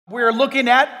We're looking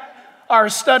at our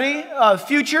study of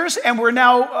futures, and we're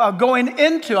now going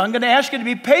into, I'm going to ask you to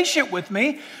be patient with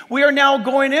me. We are now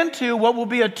going into what will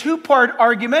be a two-part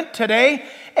argument today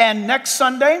and next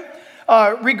Sunday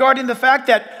regarding the fact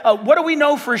that what do we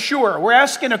know for sure? We're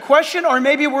asking a question, or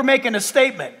maybe we're making a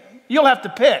statement. You'll have to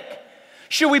pick.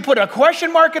 Should we put a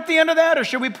question mark at the end of that, or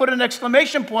should we put an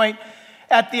exclamation point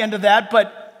at the end of that?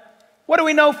 But what do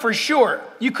we know for sure?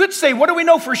 You could say, what do we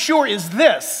know for sure is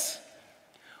this?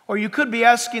 Or you could be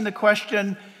asking the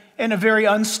question in a very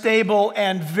unstable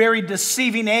and very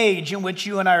deceiving age in which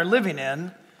you and I are living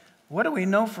in, what do we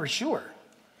know for sure?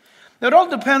 Now, it all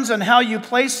depends on how you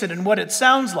place it and what it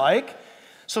sounds like.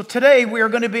 So today we are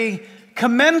going to be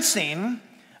commencing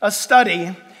a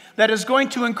study that is going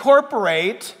to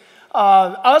incorporate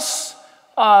us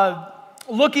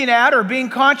looking at or being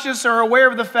conscious or aware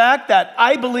of the fact that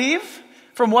I believe,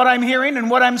 from what I'm hearing and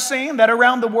what I'm seeing, that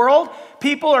around the world,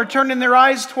 people are turning their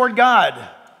eyes toward God.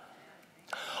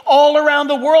 All around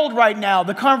the world right now,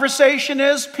 the conversation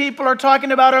is people are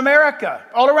talking about America,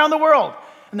 all around the world,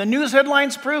 and the news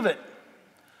headlines prove it.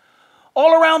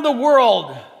 All around the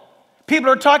world, people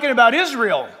are talking about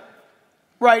Israel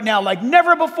right now like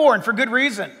never before, and for good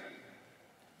reason.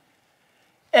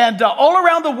 And all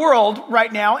around the world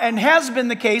right now, and has been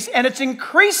the case, and it's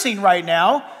increasing right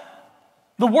now,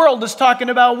 the world is talking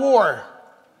about war.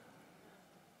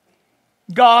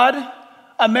 God,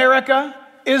 America,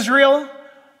 Israel,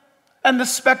 and the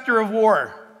specter of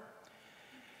war.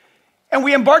 And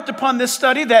we embarked upon this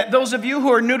study that those of you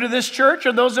who are new to this church,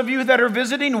 or those of you that are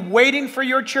visiting, waiting for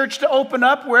your church to open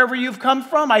up wherever you've come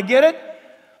from, I get it.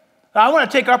 I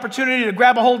want to take opportunity to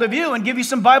grab a hold of you and give you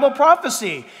some Bible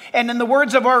prophecy. And in the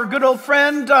words of our good old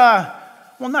friend,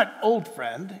 well, not old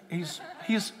friend, he's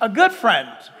a good friend,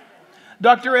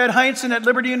 Dr. Ed Heinzen at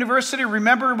Liberty University,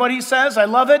 remember what he says? I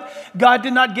love it. God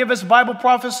did not give us Bible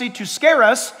prophecy to scare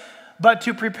us, but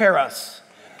to prepare us.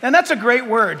 And that's a great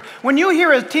word. When you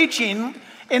hear a teaching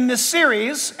in this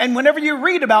series, and whenever you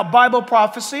read about Bible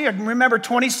prophecy, and remember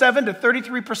 27 to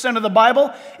 33% of the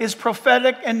Bible is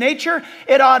prophetic in nature,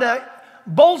 it ought to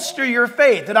bolster your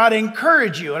faith. It ought to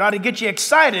encourage you. It ought to get you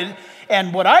excited.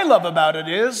 And what I love about it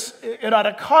is it ought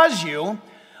to cause you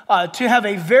to have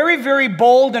a very, very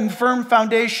bold and firm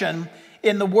foundation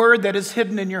in the word that is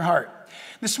hidden in your heart.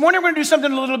 This morning we're going to do something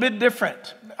a little bit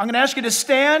different. I'm going to ask you to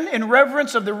stand in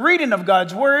reverence of the reading of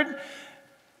God's word.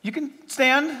 You can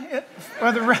stand.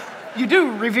 You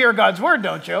do revere God's word,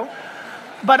 don't you?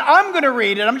 But I'm going to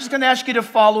read it. I'm just going to ask you to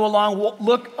follow along,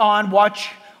 look on,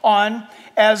 watch on,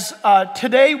 as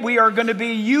today we are going to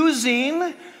be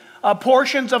using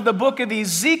portions of the book of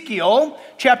Ezekiel,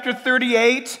 chapter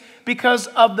 38, because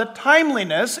of the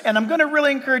timeliness. And I'm going to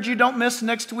really encourage you, don't miss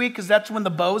next week, because that's when the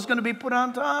bow is going to be put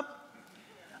on top.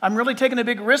 I'm really taking a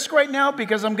big risk right now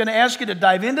because I'm going to ask you to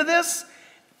dive into this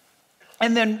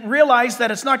and then realize that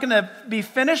it's not going to be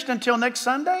finished until next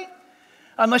Sunday,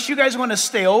 unless you guys want to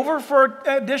stay over for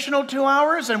additional 2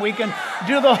 hours and we can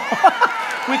do the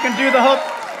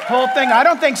whole thing. I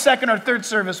don't think second or third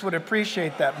service would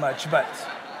appreciate that much, but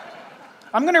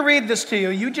I'm going to read this to you.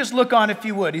 You just look on if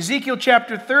you would. Ezekiel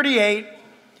chapter 38,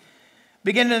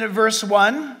 beginning at verse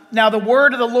 1. Now the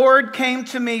word of the Lord came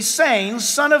to me, saying,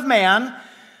 Son of man,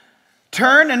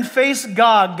 turn and face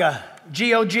Gog,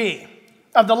 G-O-G,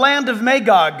 of the land of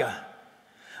Magog,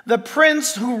 the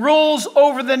prince who rules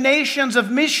over the nations of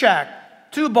Meshach,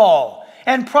 Tubal,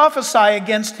 and prophesy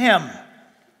against him.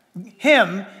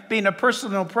 Him, being a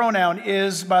personal pronoun,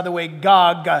 is, by the way,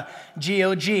 Gog,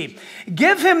 G-O-G.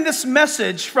 Give him this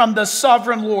message from the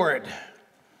sovereign Lord.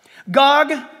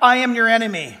 Gog, I am your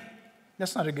enemy.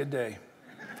 That's not a good day.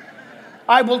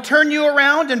 I will turn you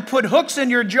around and put hooks in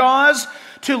your jaws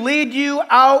to lead you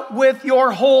out with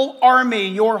your whole army,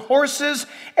 your horses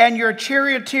and your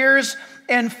charioteers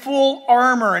in full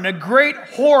armor, and a great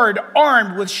horde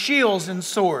armed with shields and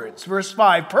swords. Verse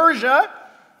 5, Persia,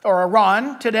 or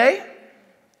Iran today,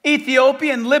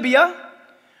 Ethiopia and Libya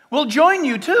will join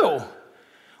you too,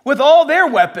 with all their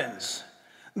weapons.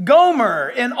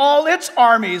 Gomer and all its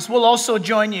armies will also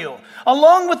join you,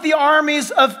 along with the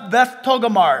armies of Beth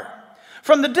Togarmah,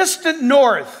 from the distant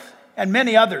north, and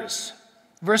many others.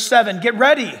 Verse 7, get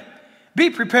ready, be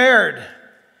prepared.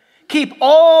 Keep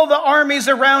all the armies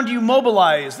around you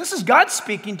mobilized. This is God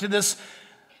speaking to this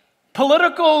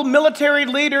political military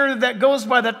leader that goes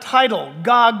by the title.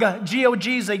 Gog,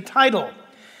 G-O-G is a title.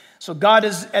 So God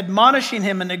is admonishing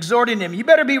him and exhorting him. You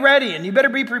better be ready and you better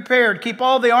be prepared. Keep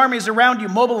all the armies around you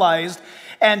mobilized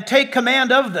and take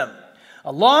command of them.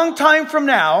 A long time from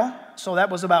now, so that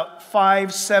was about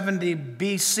 570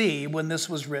 BC when this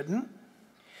was written,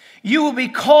 you will be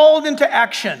called into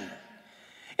action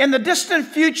In the distant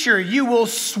future, you will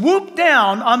swoop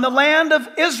down on the land of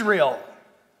Israel,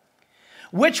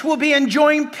 which will be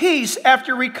enjoying peace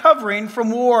after recovering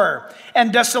from war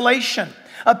and desolation.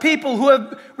 A people who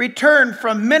have returned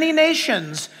from many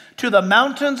nations to the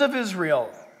mountains of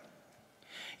Israel.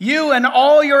 You and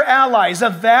all your allies,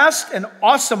 a vast and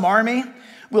awesome army,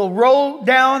 will roll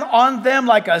down on them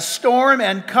like a storm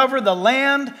and cover the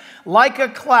land like a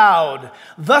cloud.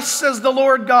 Thus says the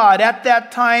Lord God, at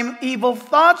that time evil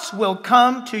thoughts will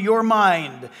come to your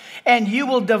mind, and you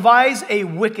will devise a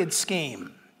wicked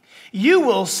scheme. You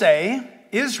will say,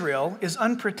 Israel is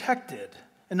unprotected,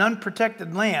 an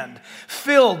unprotected land,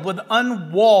 filled with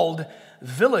unwalled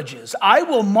villages. I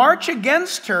will march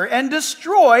against her and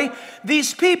destroy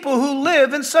these people who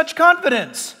live in such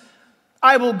confidence.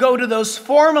 I will go to those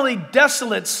formerly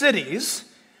desolate cities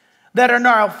that are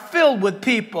now filled with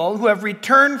people who have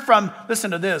returned from,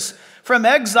 listen to this, from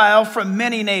exile from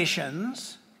many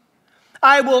nations.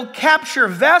 I will capture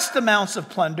vast amounts of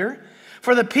plunder,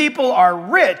 for the people are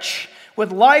rich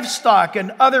with livestock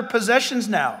and other possessions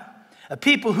now, a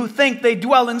people who think they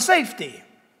dwell in safety.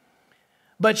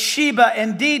 But Sheba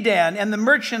and Dedan and the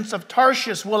merchants of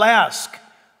Tarshish will ask,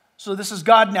 so this is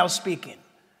God now speaking.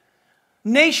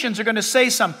 Nations are going to say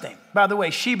something. By the way,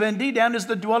 Sheba and Dedan is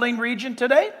the dwelling region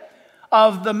today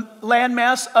of the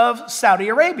landmass of Saudi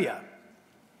Arabia.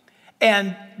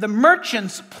 And the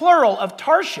merchants, plural, of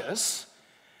Tarshish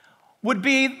would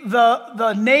be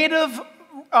the native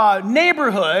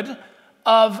neighborhood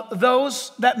of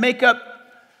those that make up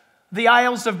the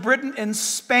Isles of Britain and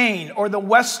Spain, or the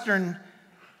Western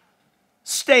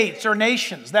states or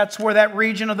nations. That's where that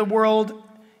region of the world,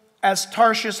 as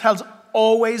Tarshish, has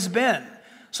always been.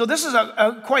 So this is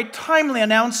a quite timely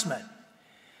announcement.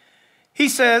 He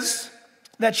says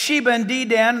that Sheba and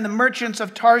Dedan and the merchants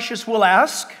of Tarshish will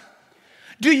ask,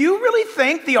 do you really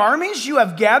think the armies you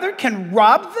have gathered can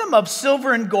rob them of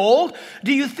silver and gold?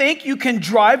 Do you think you can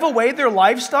drive away their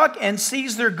livestock and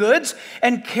seize their goods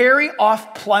and carry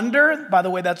off plunder? By the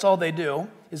way, that's all they do,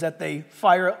 is that they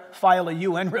file a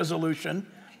UN resolution.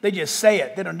 They just say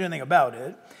it. They don't do anything about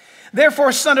it.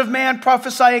 Therefore, Son of Man,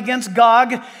 prophesy against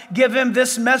Gog. Give him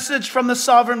this message from the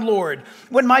sovereign Lord.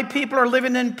 When my people are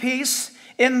living in peace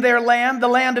in their land, the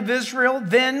land of Israel,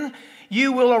 then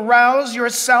you will arouse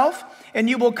yourself and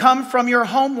you will come from your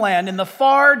homeland in the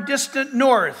far distant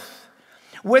north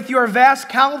with your vast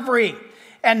cavalry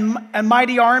and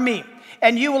mighty army,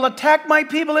 and you will attack my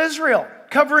people Israel,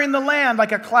 covering the land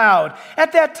like a cloud.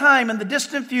 At that time, in the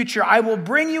distant future, I will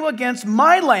bring you against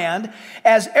my land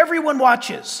as everyone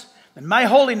watches, and my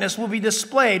holiness will be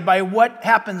displayed by what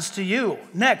happens to you.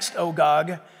 Next, O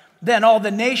Gog, then all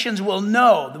the nations will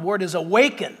know, the word is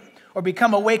awaken, or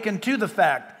become awakened to the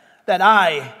fact that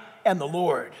I am the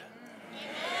Lord.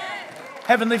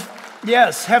 Heavenly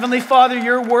Father,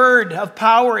 your word of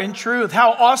power and truth,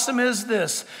 how awesome is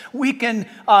this? We can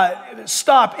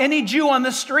stop any Jew on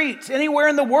the streets, anywhere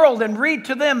in the world, and read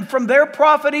to them from their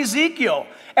prophet Ezekiel,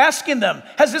 asking them,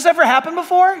 has this ever happened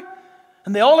before?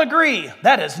 And they all agree,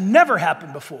 that has never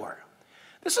happened before.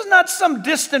 This is not some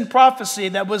distant prophecy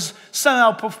that was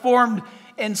somehow performed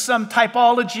in some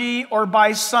typology or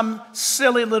by some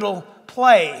silly little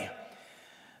play.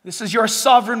 This is your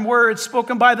sovereign word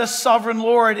spoken by the sovereign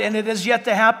Lord, and it is yet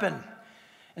to happen.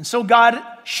 And so God,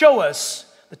 show us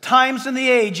the times and the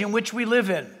age in which we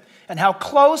live in and how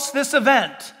close this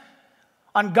event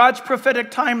on God's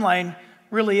prophetic timeline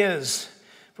really is.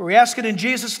 For we ask it in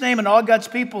Jesus' name, and all God's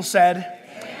people said,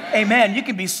 Amen. Amen. You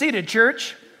can be seated,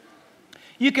 church.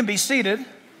 You can be seated.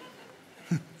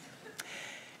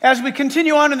 As we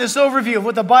continue on in this overview of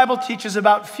what the Bible teaches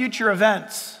about future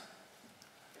events,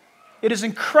 it is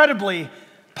incredibly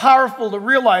powerful to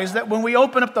realize that when we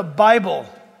open up the Bible,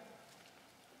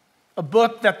 a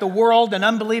book that the world, an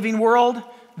unbelieving world,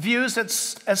 views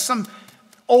as some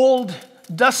old,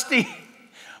 dusty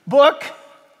book,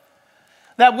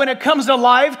 that when it comes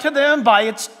alive to them by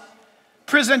its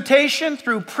presentation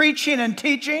through preaching and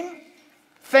teaching,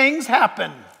 things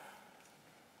happen.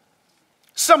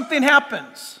 Something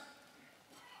happens.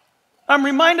 I'm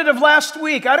reminded of last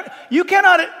week. You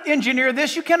cannot engineer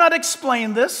this. You cannot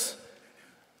explain this.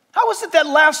 How was it that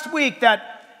last week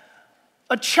that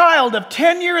a child of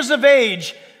 10 years of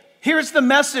age hears the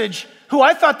message, who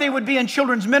I thought they would be in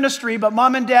children's ministry, but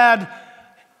mom and dad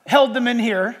held them in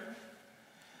here.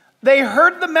 They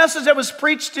heard the message that was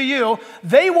preached to you.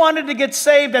 They wanted to get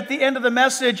saved at the end of the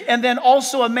message, and then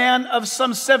also a man of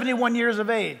some 71 years of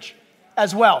age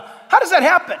as well. How does that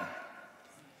happen?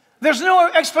 There's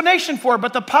no explanation for it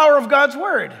but the power of God's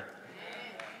word.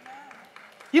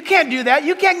 You can't do that.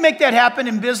 You can't make that happen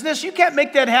in business. You can't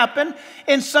make that happen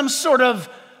in some sort of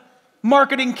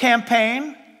marketing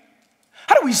campaign.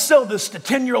 How do we sell this to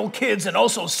 10-year-old kids and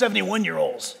also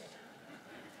 71-year-olds?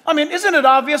 I mean, isn't it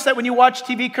obvious that when you watch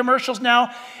TV commercials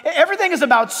now, everything is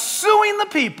about suing the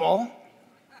people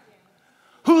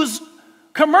whose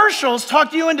commercials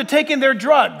talk you into taking their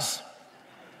drugs?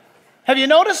 Have you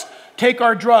noticed? Take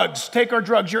our drugs, take our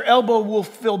drugs. Your elbow will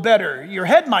feel better. Your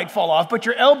head might fall off, but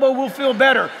your elbow will feel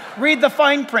better. Read the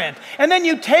fine print. And then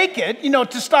you take it,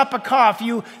 to stop a cough.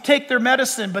 You take their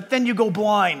medicine, but then you go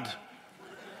blind.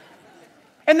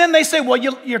 And then they say, well,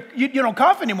 you don't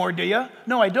cough anymore, do you?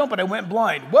 No, I don't, but I went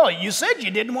blind. Well, you said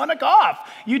you didn't want to cough.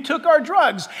 You took our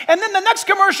drugs. And then the next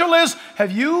commercial is,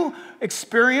 have you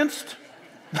experienced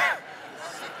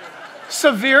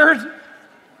severe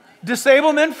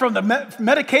disablement from the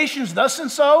medications thus and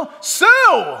so?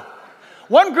 Sue!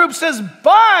 One group says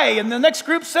buy, and the next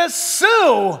group says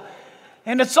sue.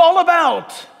 And it's all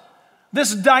about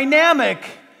this dynamic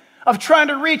of trying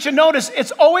to reach. And notice,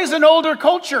 it's always an older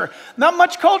culture. Not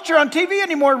much culture on TV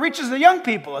anymore reaches the young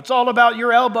people. It's all about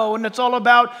your elbow, and it's all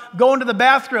about going to the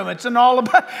bathroom. It's all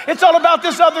about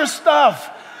this other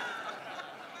stuff.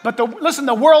 But listen,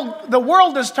 the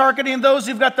world is targeting those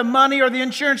who've got the money or the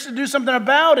insurance to do something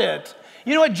about it.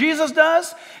 You know what Jesus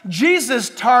does? Jesus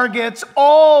targets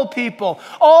all people,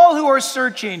 all who are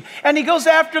searching. And he goes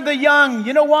after the young.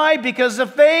 You know why? Because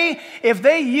if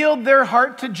they yield their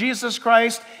heart to Jesus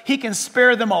Christ, he can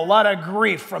spare them a lot of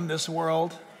grief from this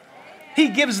world. He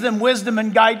gives them wisdom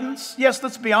and guidance. Yes,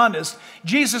 let's be honest.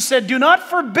 Jesus said, do not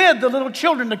forbid the little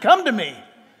children to come to me,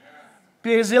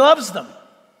 because he loves them.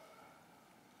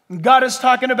 God is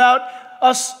talking about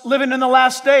us living in the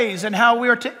last days and how we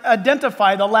are to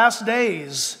identify the last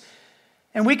days.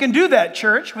 And we can do that,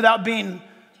 church, without being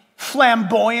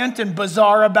flamboyant and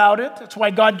bizarre about it. That's why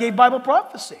God gave Bible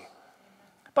prophecy.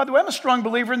 By the way, I'm a strong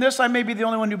believer in this. I may be the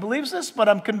only one who believes this, but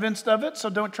I'm convinced of it, so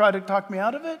don't try to talk me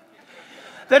out of it.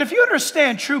 That if you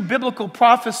understand true biblical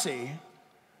prophecy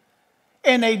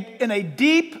in a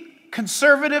deep,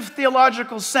 conservative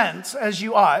theological sense, as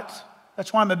you ought,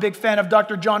 that's why I'm a big fan of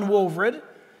Dr. John Wolfred.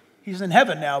 He's in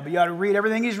heaven now, but you ought to read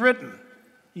everything he's written.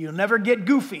 You'll never get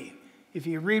goofy if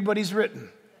you read what he's written.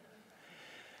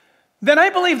 Then I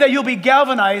believe that you'll be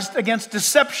galvanized against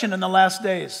deception in the last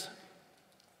days.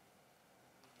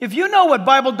 If you know what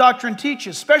Bible doctrine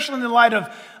teaches, especially in the light of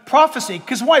prophecy,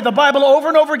 because why? The Bible over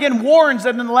and over again warns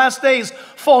that in the last days,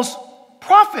 false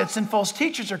prophets and false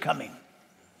teachers are coming.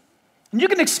 And you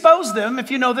can expose them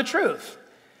if you know the truth.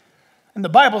 And the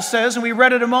Bible says, and we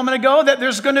read it a moment ago, that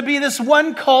there's going to be this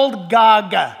one called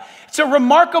Gog. It's a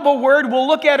remarkable word. We'll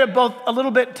look at it both a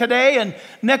little bit today and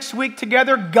next week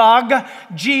together. Gog,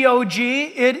 G-O-G.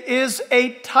 It is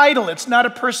a title. It's not a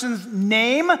person's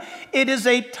name. It is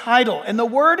a title. And the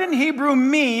word in Hebrew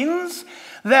means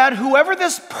that whoever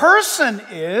this person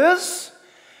is,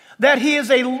 that he is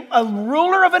a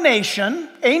ruler of a nation,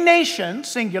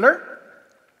 singular.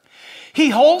 He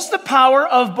holds the power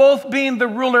of both being the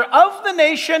ruler of the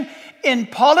nation in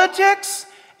politics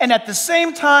and at the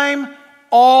same time,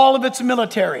 all of its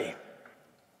military.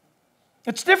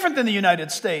 It's different than the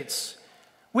United States.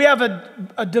 We have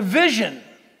a division,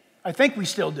 I think we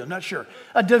still do, I'm not sure,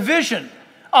 a division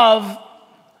of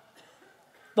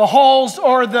the halls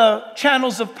or the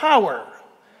channels of power.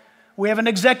 We have an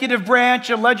executive branch,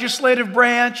 a legislative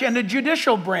branch, and a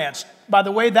judicial branch. By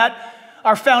the way, that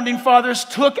our founding fathers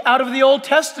took out of the Old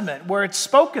Testament where it's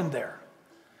spoken there.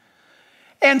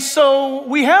 And so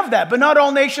we have that, but not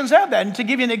all nations have that. And to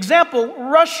give you an example,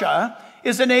 Russia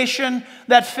is a nation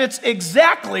that fits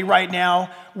exactly right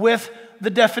now with the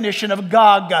definition of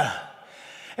Gog.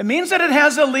 It means that it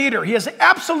has a leader. He has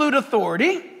absolute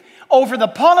authority over the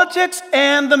politics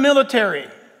and the military.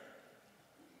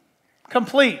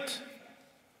 Complete.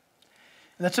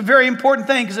 And that's a very important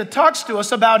thing because it talks to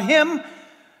us about him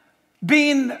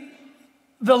being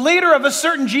the leader of a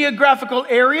certain geographical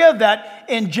area that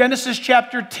in Genesis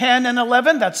chapter 10 and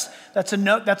 11, that's a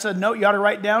note you ought to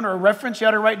write down, or a reference you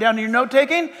ought to write down in your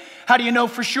note-taking. How do you know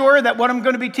for sure that what I'm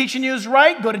going to be teaching you is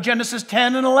right? Go to Genesis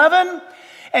 10 and 11,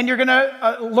 and you're going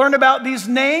to learn about these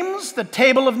names, the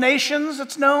table of nations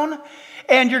it's known,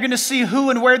 and you're going to see who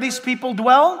and where these people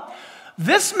dwell.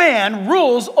 This man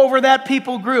rules over that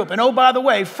people group. And oh, by the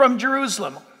way, from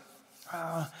Jerusalem.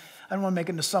 I don't want to make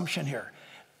an assumption here.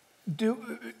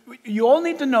 You all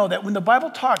need to know that when the Bible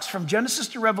talks from Genesis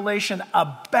to Revelation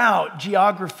about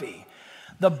geography,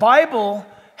 the Bible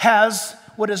has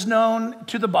what is known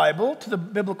to the Bible, to the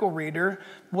biblical reader,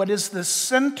 what is the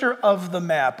center of the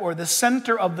map or the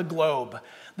center of the globe.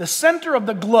 The center of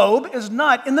the globe is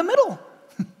not in the middle.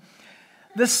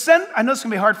 I know it's going to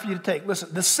be hard for you to take. Listen,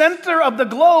 the center of the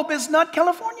globe is not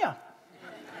California.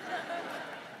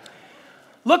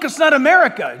 Look, it's not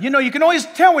America. You know, you can always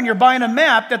tell when you're buying a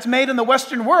map that's made in the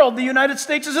Western world, the United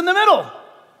States is in the middle.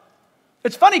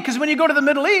 It's funny because when you go to the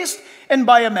Middle East and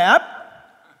buy a map,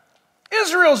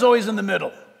 Israel's always in the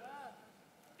middle.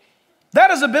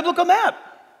 That is a biblical map.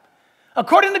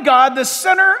 According to God, the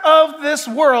center of this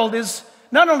world is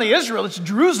not only Israel, it's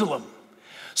Jerusalem.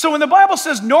 So when the Bible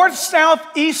says north, south,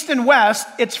 east, and west,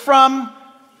 it's from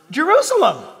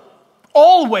Jerusalem.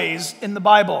 Always in the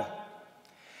Bible.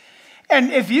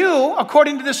 And if you,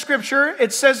 according to the scripture,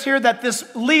 it says here that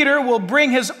this leader will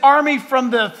bring his army from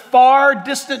the far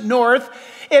distant north.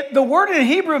 The word in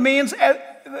Hebrew means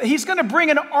he's going to bring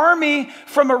an army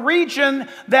from a region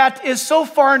that is so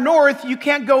far north, you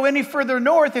can't go any further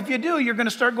north. If you do, you're going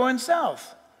to start going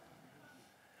south.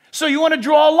 So you want to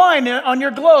draw a line on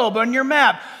your globe, on your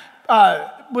map,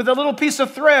 with a little piece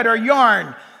of thread or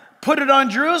yarn. Put it on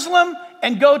Jerusalem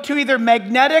and go to either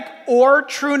magnetic or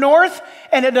true north,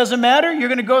 and it doesn't matter. You're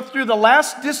going to go through the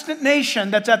last distant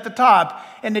nation that's at the top,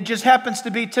 and it just happens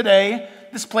to be today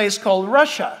this place called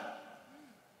Russia.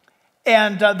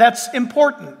 And that's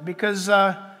important because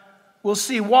we'll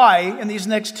see why in these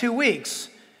next 2 weeks.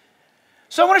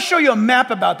 So I want to show you a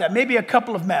map about that, maybe a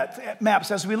couple of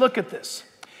maps as we look at this.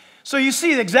 So you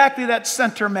see exactly that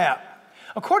center map.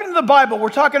 According to the Bible, we're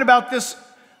talking about this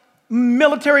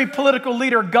military political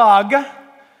leader, Gog.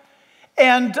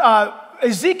 And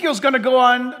Ezekiel's going to go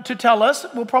on to tell us,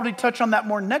 we'll probably touch on that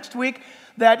more next week,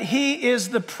 that he is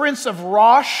the prince of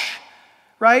Rosh,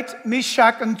 right?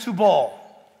 Meshach and Tubal.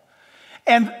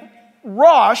 And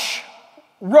Rosh,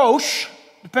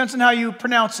 depends on how you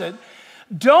pronounce it.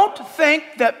 Don't think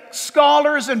that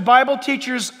scholars and Bible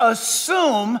teachers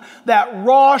assume that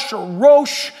Rosh or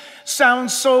Rosh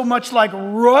sounds so much like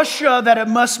Russia that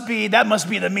must be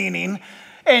the meaning.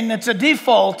 And it's a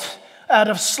default out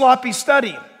of sloppy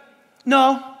study.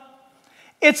 No,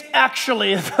 it's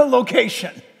actually the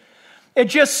location. It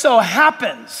just so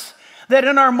happens that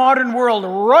in our modern world,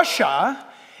 Russia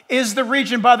is the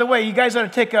region. By the way, you guys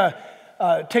ought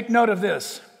to take note of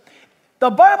this. The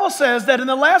Bible says that in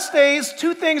the last days,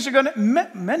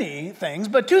 many things,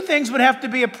 but two things would have to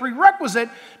be a prerequisite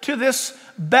to this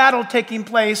battle taking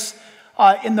place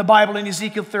in the Bible in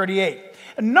Ezekiel 38.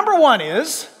 And number one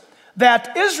is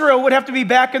that Israel would have to be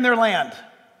back in their land.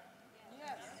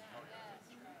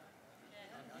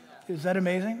 Is that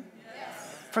amazing?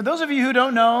 For those of you who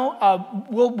don't know,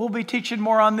 we'll be teaching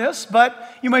more on this,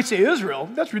 but you might say, Israel?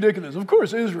 That's ridiculous. Of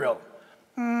course, Israel.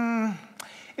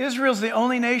 Israel's the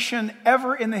only nation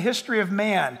ever in the history of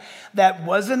man that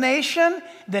was a nation,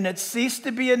 then it ceased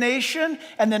to be a nation,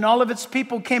 and then all of its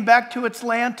people came back to its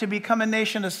land to become a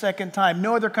nation a second time.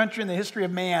 No other country in the history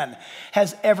of man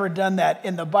has ever done that,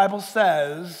 and the Bible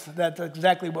says that's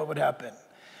exactly what would happen.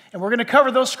 And we're going to cover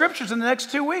those scriptures in the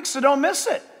next 2 weeks, so don't miss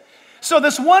it. So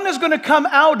this one is going to come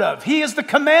out of, he is the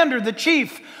commander, the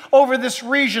chief over this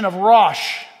region of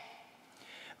Rosh,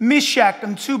 Meshach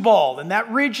and Tubal. In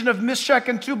that region of Meshach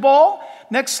and Tubal,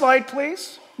 next slide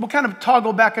please. We'll kind of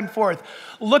toggle back and forth.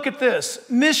 Look at this,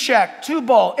 Meshach,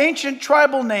 Tubal, ancient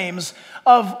tribal names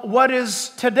of what is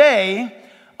today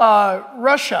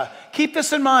Russia. Keep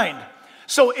this in mind.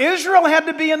 So Israel had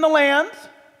to be in the land,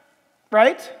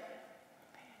 right?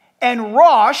 And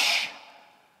Rosh,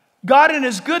 God in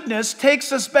his goodness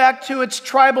takes us back to its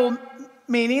tribal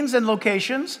meanings and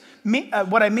locations.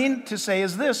 What I mean to say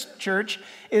is this, church,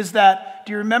 is that,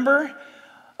 do you remember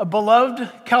a beloved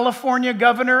California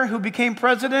governor who became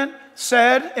president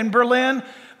said in Berlin,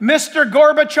 Mr.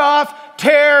 Gorbachev,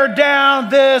 tear down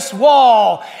this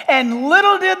wall. And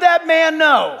little did that man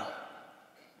know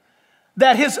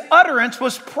that his utterance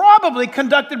was probably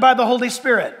conducted by the Holy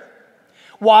Spirit.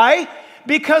 Why?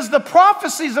 Because the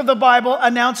prophecies of the Bible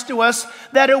announced to us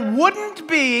that it wouldn't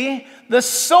be the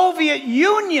Soviet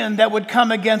Union that would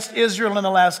come against Israel in the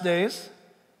last days.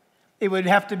 It would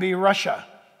have to be Russia.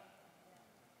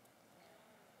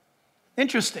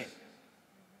 Interesting.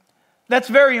 That's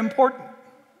very important.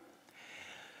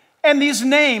 And these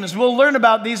names, we'll learn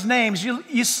about these names.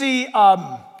 You see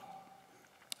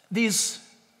these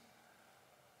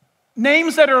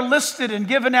names that are listed and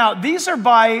given out. These are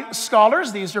by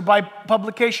scholars. These are by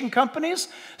publication companies.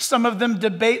 Some of them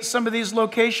debate some of these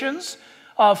locations.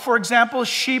 For example,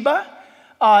 Sheba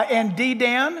and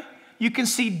Dedan. You can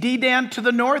see Dedan to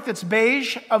the north. It's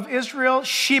beige of Israel.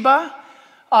 Sheba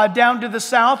down to the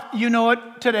south. You know it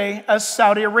today as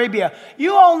Saudi Arabia.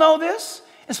 You all know this,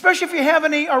 especially if you have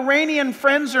any Iranian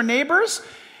friends or neighbors.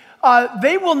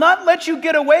 They will not let you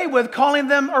get away with calling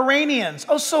them Iranians.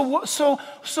 Oh,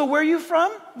 so where are you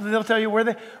from? They'll tell you where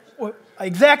they...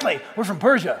 Exactly. We're from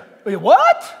Persia.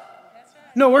 What?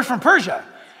 No, we're from Persia.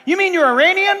 You mean you're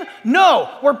Iranian?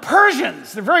 No, we're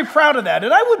Persians. They're very proud of that,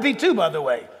 and I would be too, by the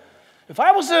way. If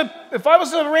I was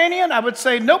an Iranian, I would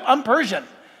say, nope, I'm Persian.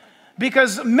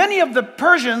 Because many of the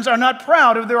Persians are not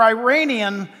proud of their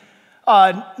Iranian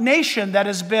nation that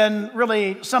has been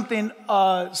really something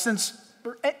since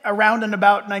around and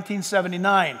about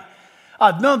 1979.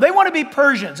 No, they want to be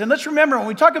Persians. And let's remember, when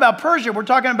we talk about Persia, we're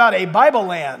talking about a Bible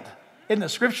land in the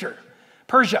scripture,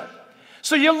 Persia.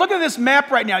 So you look at this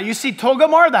map right now. You see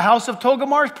Togarmah, the house of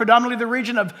Togarmah is predominantly the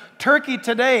region of Turkey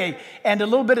today, and a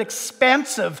little bit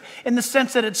expansive in the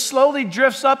sense that it slowly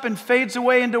drifts up and fades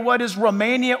away into what is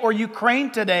Romania or Ukraine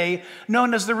today,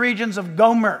 known as the regions of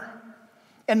Gomer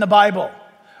in the Bible.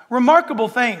 Remarkable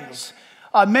things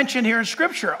mentioned here in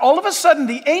Scripture. All of a sudden,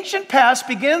 the ancient past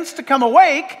begins to come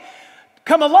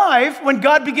alive when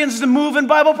God begins to move in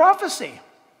Bible prophecy.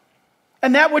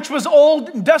 And that which was old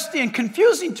and dusty and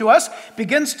confusing to us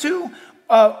begins to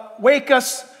wake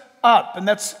us up. And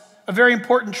that's a very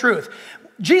important truth.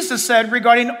 Jesus said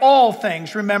regarding all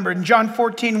things, remember in John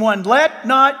 14:1, let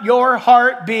not your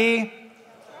heart be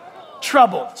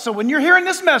troubled. So when you're hearing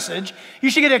this message,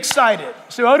 you should get excited.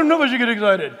 So I don't know if I should get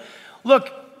excited.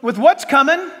 Look, with what's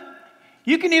coming,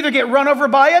 you can either get run over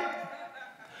by it,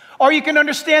 or you can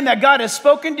understand that God has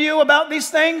spoken to you about these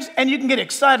things, and you can get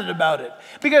excited about it.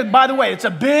 Because, by the way, it's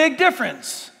a big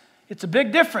difference. It's a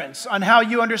big difference on how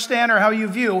you understand or how you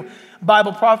view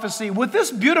Bible prophecy with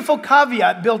this beautiful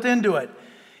caveat built into it.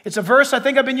 It's a verse I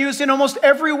think I've been using almost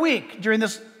every week during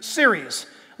this series.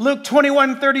 Luke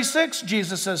 21:36,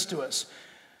 Jesus says to us,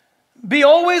 be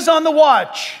always on the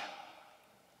watch.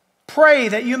 Pray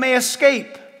that you may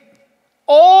escape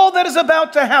all that is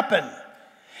about to happen,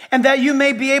 and that you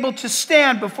may be able to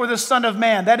stand before the Son of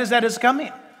Man. That is at his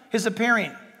coming, his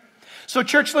appearing. So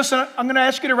church, listen, I'm going to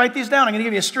ask you to write these down. I'm going to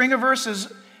give you a string of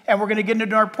verses, and we're going to get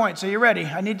into our points. Are you ready?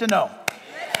 I need to know.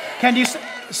 Can you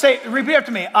repeat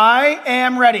after me? I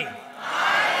am ready.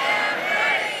 I am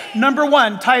ready. Number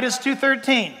 1, Titus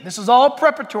 2:13. This is all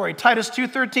preparatory. Titus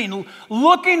 2:13.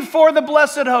 Looking for the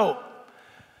blessed hope.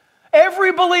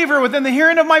 Every believer within the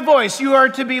hearing of my voice, you are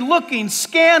to be looking,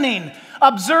 scanning,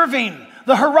 observing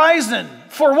the horizon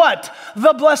for what?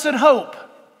 The blessed hope.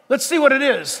 Let's see what it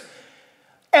is.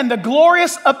 And the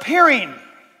glorious appearing.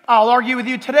 I'll argue with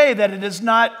you today that it is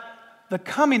not the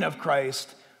coming of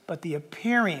Christ, but the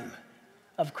appearing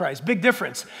of Christ. Big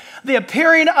difference. The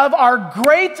appearing of our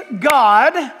great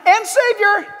God and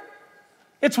Savior.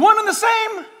 It's one and the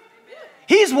same.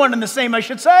 He's one and the same, I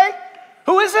should say.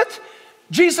 Who is it?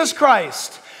 Jesus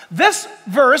Christ. This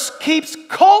verse keeps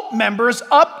cult members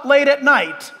up late at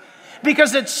night,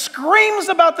 because it screams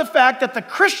about the fact that the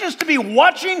Christian is to be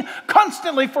watching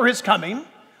constantly for his coming,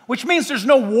 which means there's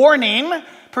no warning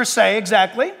per se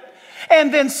exactly.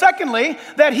 And then secondly,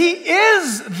 that he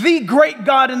is the great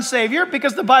God and Savior,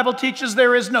 because the Bible teaches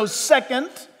there is no second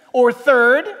or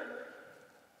third.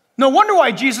 No wonder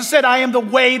why Jesus said, I am the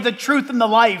way, the truth, and the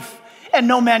life, and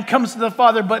no man comes to the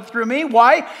Father but through me.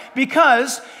 Why?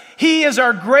 Because he is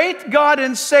our great God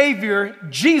and Savior,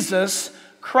 Jesus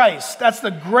Christ. That's the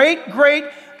great, great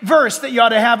verse that you ought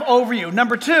to have over you.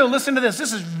 Number 2, listen to this.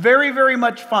 This is very, very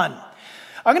much fun.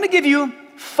 I'm going to give you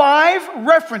 5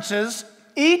 references,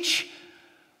 each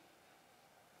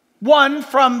one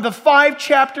from the 5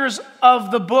 chapters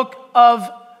of the book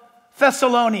of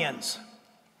Thessalonians.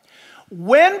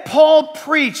 When Paul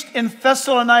preached in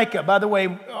Thessalonica, by the way,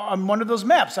 on one of those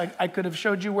maps, I could have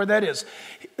showed you where that is.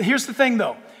 Here's the thing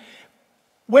though.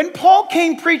 When Paul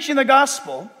came preaching the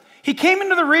gospel, he came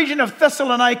into the region of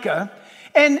Thessalonica,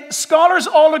 and scholars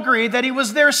all agree that he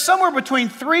was there somewhere between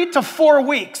 3 to 4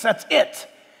 weeks. That's it.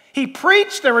 He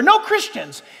preached. There were no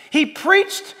Christians. He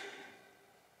preached.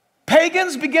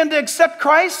 Pagans began to accept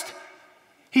Christ.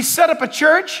 He set up a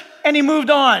church, and he moved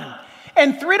on.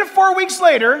 And 3 to 4 weeks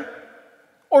later,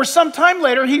 or sometime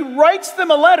later, he writes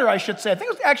them a letter, I should say. I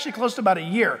think it was actually close to about a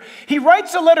year. He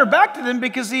writes a letter back to them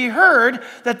because he heard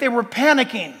that they were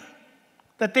panicking,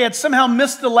 that they had somehow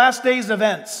missed the last day's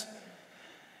events.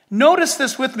 Notice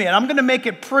this with me, and I'm going to make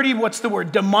it pretty,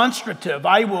 demonstrative.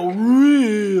 I will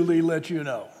really let you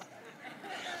know.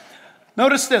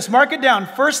 Notice this, mark it down.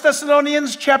 1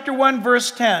 Thessalonians chapter 1,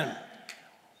 verse 10.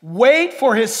 Wait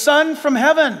for his Son from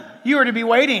heaven. You are to be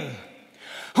waiting.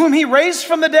 Whom he raised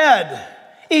from the dead,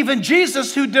 even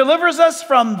Jesus, who delivers us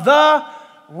from the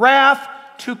wrath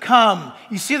to come.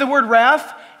 You see the word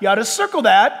wrath? You ought to circle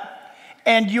that,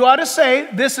 and you ought to say,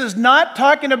 this is not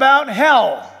talking about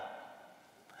hell.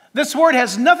 This word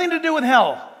has nothing to do with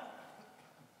hell.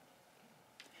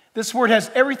 This word has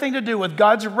everything to do with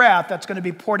God's wrath that's going to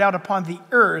be poured out upon the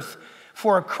earth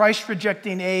for a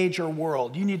Christ-rejecting age or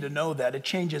world. You need to know that. It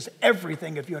changes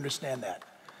everything if you understand that.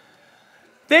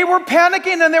 They were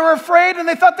panicking and they were afraid and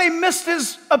they thought they missed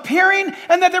his appearing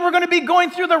and that they were going to be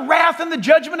going through the wrath and the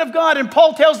judgment of God. And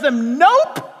Paul tells them,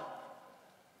 nope.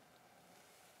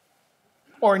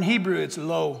 Or in Hebrew, it's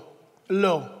lo.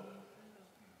 Lo.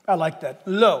 I like that.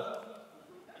 Lo.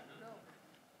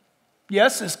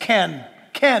 Yes is Ken.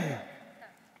 Ken.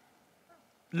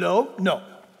 Lo? No.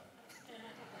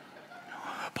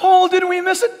 Paul, didn't we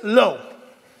miss it? Lo.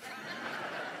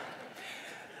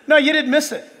 No, you didn't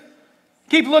miss it.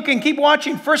 Keep looking, keep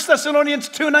watching. 1 Thessalonians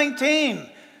 2:19,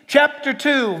 chapter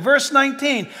 2, verse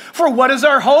 19. For what is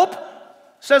our hope,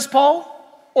 says Paul,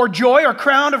 or joy or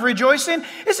crown of rejoicing?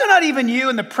 Is it not even you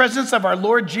in the presence of our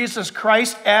Lord Jesus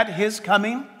Christ at his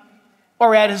coming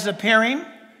or at his appearing?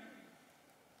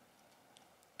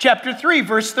 Chapter 3,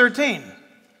 verse 13.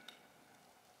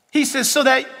 He says, so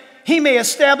that he may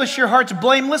establish your hearts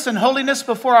blameless in holiness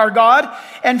before our God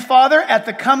and Father at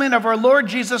the coming of our Lord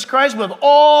Jesus Christ with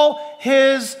all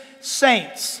his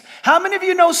saints. How many of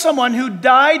you know someone who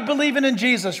died believing in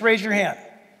Jesus? Raise your hand.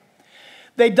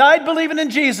 They died believing in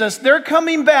Jesus. They're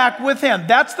coming back with him.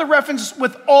 That's the reference,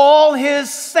 with all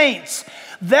his saints.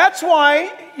 That's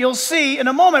why you'll see in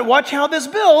a moment, watch how this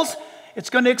builds.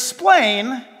 It's going to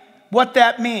explain what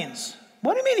that means.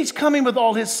 What do you mean he's coming with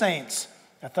all his saints?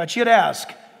 I thought you'd ask.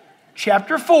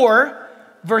 Chapter 4,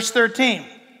 verse 13.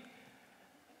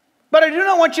 But I do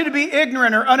not want you to be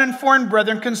ignorant or uninformed,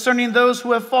 brethren, concerning those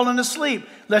who have fallen asleep,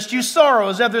 lest you sorrow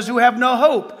as others who have no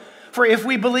hope. For if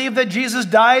we believe that Jesus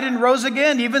died and rose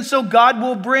again, even so God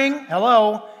will bring,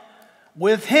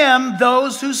 with him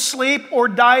those who sleep or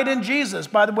died in Jesus.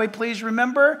 By the way, please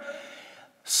remember,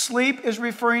 sleep is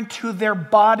referring to their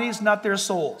bodies, not their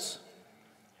souls.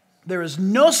 There is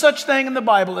no such thing in the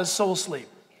Bible as soul sleep.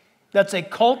 That's a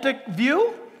cultic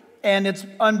view, and it's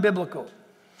unbiblical.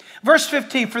 Verse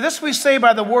 15, for this we say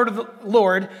by the word of the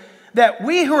Lord, that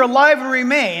we who are alive and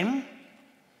remain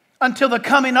until the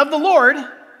coming of the Lord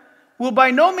will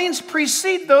by no means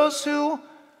precede those who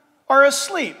are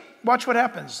asleep. Watch what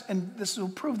happens, and this will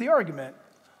prove the argument.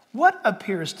 What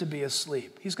appears to be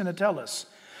asleep? He's going to tell us.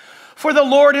 For the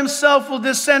Lord himself will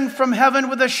descend from heaven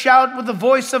with a shout, with the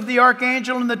voice of the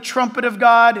archangel and the trumpet of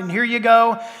God. And here you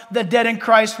go, the dead in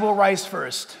Christ will rise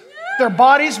first. Their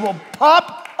bodies will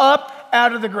pop up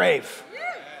out of the grave.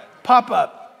 Pop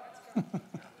up.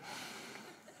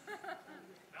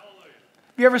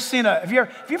 Have you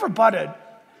ever bought a,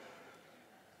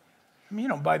 I mean, you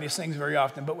don't buy these things very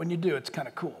often, but when you do, it's kind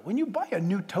of cool. When you buy a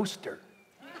new toaster.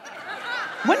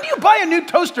 When do you buy a new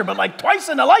toaster, but like twice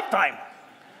in a lifetime?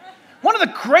 One of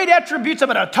the great attributes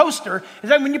about a toaster is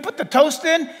that when you put the toast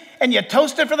in and you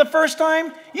toast it for the first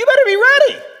time, you better be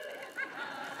ready.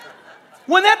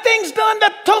 When that thing's done,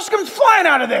 that toast comes flying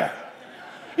out of there.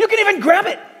 You can even grab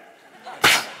it.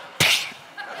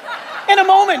 In a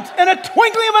moment, in a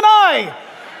twinkling of an eye.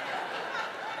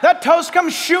 That toast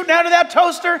comes shooting out of that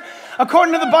toaster.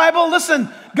 According to the Bible,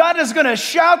 listen, God is going to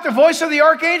shout the voice of the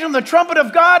archangel and the trumpet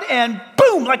of God, and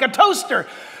boom, like a toaster.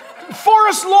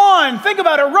 Forest lawn, think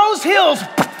about it, Rose Hills.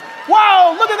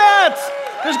 Wow, look at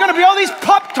that. There's going to be all these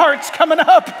Pop-Tarts coming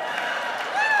up.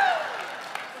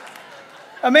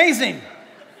 Amazing.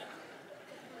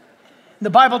 The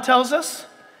Bible tells us,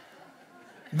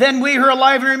 then we who are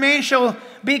alive and remain shall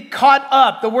be caught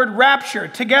up, the word rapture,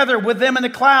 together with them in the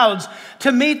clouds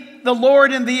to meet the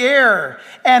Lord in the air.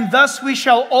 And thus we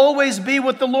shall always be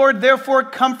with the Lord. Therefore,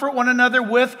 comfort one another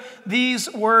with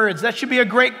these words. That should be a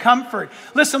great comfort.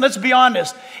 Listen, let's be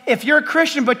honest. If you're a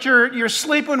Christian, but you're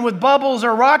sleeping with Bubbles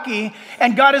or Rocky,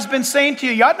 and God has been saying to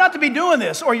you, you ought not to be doing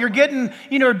this, or you're getting,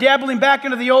 dabbling back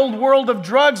into the old world of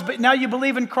drugs, but now you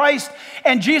believe in Christ,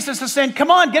 and Jesus is saying,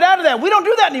 come on, get out of that. We don't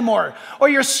do that anymore. Or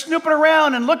you're snooping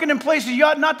around and looking in places you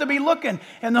ought not to be looking,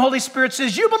 and the Holy Spirit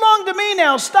says, you belong to me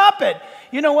now, stop it.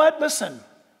 You know what? Listen.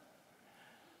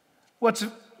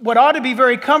 What ought to be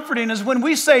very comforting is when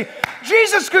we say,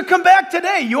 Jesus could come back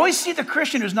today. You always see the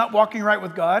Christian who's not walking right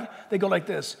with God. They go like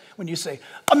this. When you say,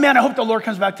 oh man, I hope the Lord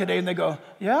comes back today. And they go,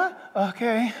 yeah?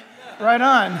 Okay. Right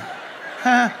on.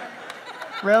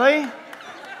 Really?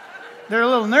 They're a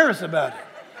little nervous about it.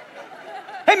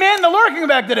 Hey man, the Lord can come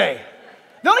back today.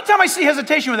 The only time I see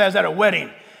hesitation with that is at a wedding.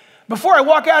 Before I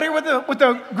walk out here with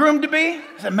the groom-to-be, I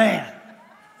said, man,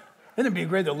 wouldn't it be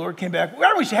great if the Lord came back? Why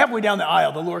are we halfway down the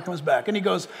aisle, the Lord comes back? And he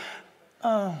goes,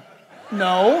 oh,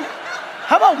 no.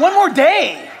 How about one more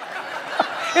day?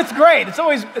 It's great. It's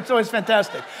always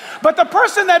fantastic. But the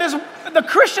person that is the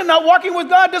Christian not walking with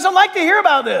God doesn't like to hear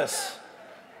about this.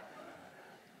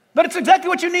 But it's exactly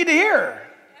what you need to hear.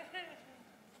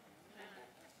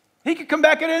 He could come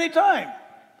back at any time.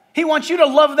 He wants you to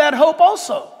love that hope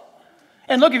also.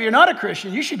 And look, if you're not a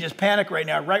Christian, you should just panic right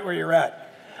now, right where you're at.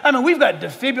 I mean, we've got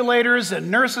defibrillators and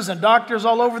nurses and doctors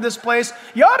all over this place.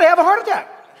 You ought to have a heart attack.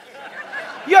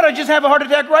 You ought to just have a heart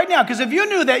attack right now, because if you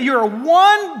knew that you're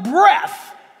one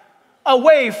breath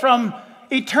away from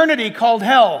eternity called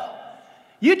hell,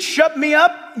 you'd shut me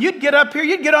up, you'd get up here,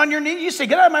 you'd get on your knee, you'd say,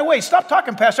 get out of my way, stop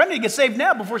talking, Pastor, I need to get saved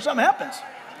now before something happens.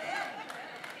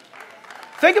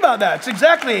 Think about that, it's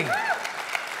exactly.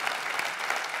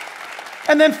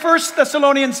 And then 1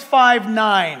 Thessalonians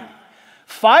 5:9,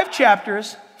 5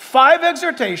 chapters, 5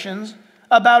 exhortations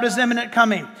about his imminent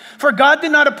coming. For God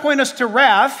did not appoint us to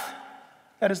wrath,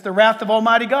 that is the wrath of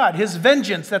Almighty God, his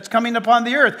vengeance that's coming upon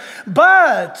the earth,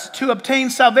 but to obtain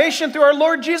salvation through our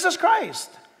Lord Jesus Christ.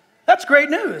 That's great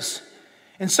news.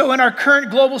 And so in our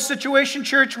current global situation,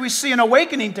 church, we see an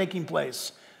awakening taking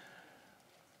place.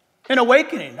 An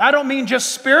awakening. I don't mean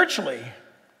just spiritually.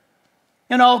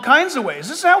 In all kinds of ways.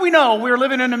 This is how we know we're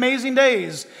living in amazing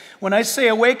days. When I say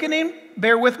awakening,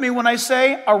 bear with me when I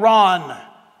say Iran,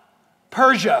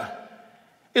 Persia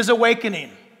is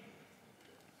awakening.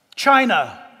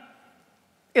 China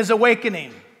is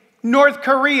awakening. North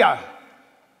Korea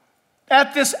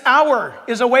at this hour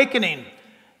is awakening.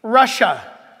 Russia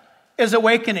is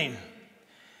awakening.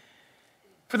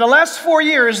 For the last 4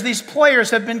 years, these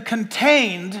players have been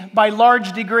contained by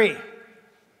large degree.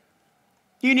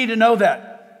 You need to know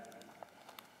that.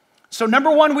 So number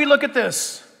one, we look at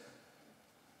this.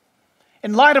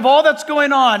 In light of all that's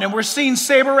going on, and we're seeing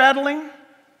saber rattling,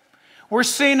 we're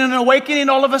seeing an awakening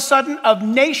all of a sudden of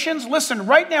nations. Listen,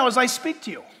 right now as I speak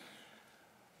to you,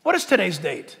 what is today's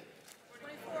date?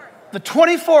 24th. The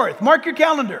 24th. Mark your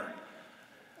calendar.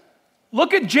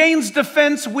 Look at Jane's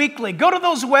Defense Weekly. Go to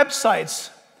those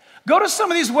websites. Go to some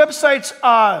of these websites.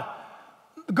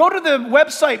 Go to the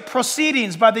website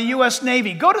Proceedings by the U.S.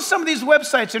 Navy. Go to some of these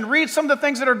websites and read some of the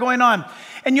things that are going on.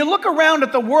 And you look around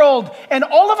at the world, and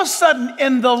all of a sudden,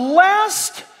 in the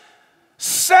last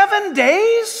 7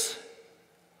 days,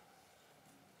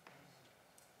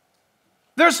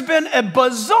 there's been a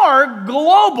bizarre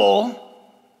global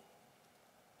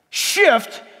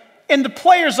shift in the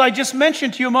players I just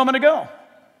mentioned to you a moment ago.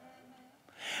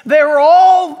 They were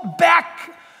all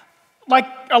back like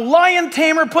a lion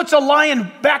tamer puts a lion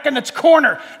back in its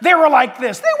corner. They were like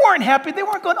this. They weren't happy. They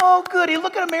weren't going, oh, goody,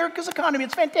 look at America's economy.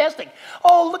 It's fantastic.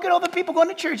 Oh, look at all the people going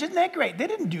to church. Isn't that great? They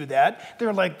didn't do that. They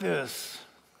were like this.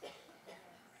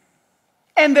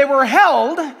 And they were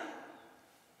held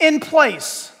in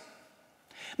place.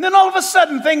 And then all of a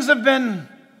sudden, things have been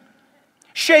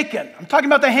shaken. I'm talking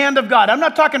about the hand of God. I'm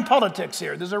not talking politics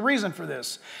here. There's a reason for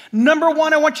this. Number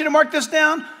one, I want you to mark this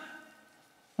down.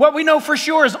 What we know for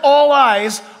sure is all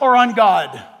eyes are on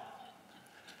God.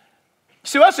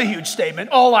 So that's a huge statement.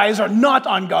 All eyes are not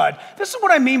on God. This is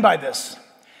what I mean by this.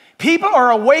 People are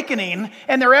awakening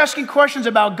and they're asking questions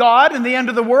about God and the end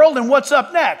of the world and what's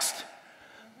up next.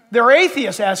 They're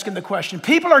atheists asking the question.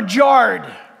 People are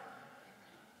jarred.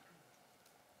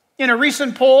 In a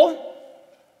recent poll,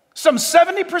 some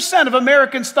 70% of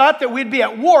Americans thought that we'd be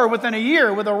at war within a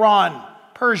year with Iran,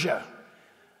 Persia.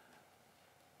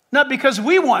 Not because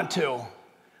we want to,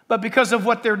 but because of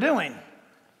what they're doing.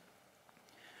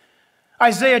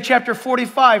 Isaiah chapter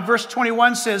 45, verse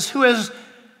 21 says, who has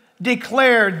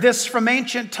declared this from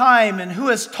ancient time, and who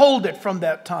has told it from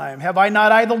that time? Have I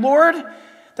not I the Lord,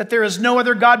 that there is no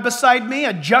other God beside me,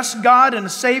 a just God and a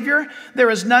Savior? There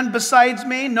is none besides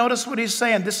me. Notice what he's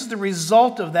saying. This is the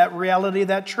result of that reality,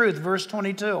 that truth. Verse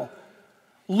 22.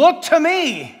 Look to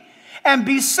me and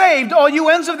be saved, all you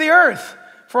ends of the earth.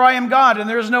 For I am God and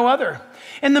there is no other.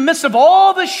 In the midst of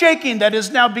all the shaking that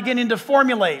is now beginning to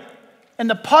formulate and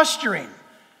the posturing,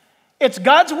 it's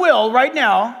God's will right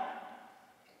now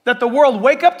that the world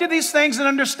wake up to these things and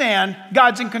understand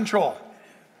God's in control.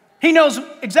 He knows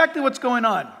exactly what's going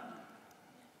on.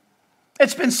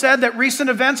 It's been said that recent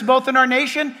events, both in our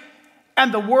nation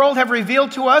and the world, have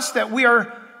revealed to us that we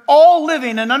are all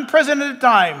living in unprecedented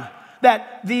time,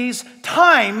 that these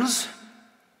times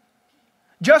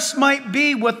just might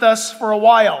be with us for a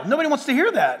while. Nobody wants to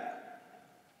hear that.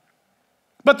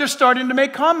 But they're starting to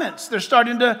make comments. They're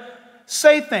starting to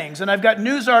say things. And I've got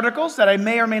news articles that I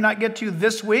may or may not get to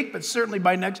this week, but certainly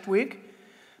by next week.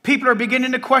 People are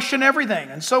beginning to question everything,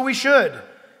 and so we should.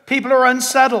 People are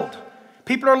unsettled.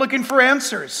 People are looking for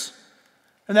answers.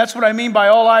 And that's what I mean by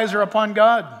all eyes are upon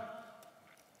God.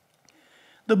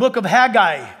 The book of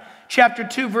Haggai, chapter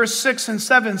 2, verse 6 and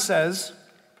 7 says,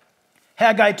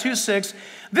 Haggai 2:6,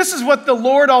 this is what the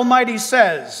Lord Almighty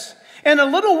says. In a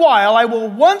little while I will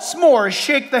once more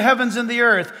shake the heavens and the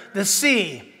earth, the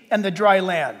sea and the dry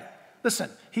land. Listen,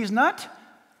 He's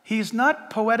not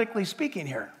poetically speaking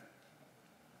here.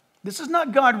 This is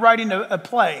not God writing a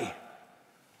play.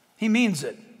 He means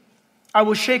it. I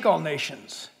will shake all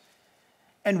nations,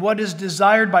 and what is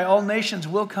desired by all nations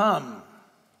will come.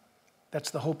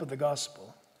 That's the hope of the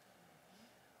gospel.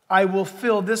 I will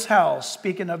fill this house,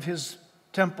 speaking of his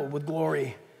temple, with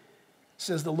glory,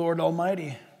 says the Lord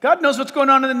Almighty. God knows what's going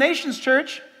on in the nations,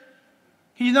 church.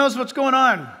 He knows what's going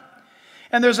on.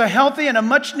 And there's a healthy and a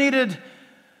much needed,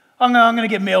 I'm going to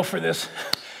get mail for this.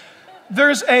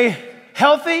 There's a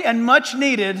healthy and much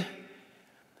needed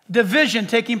division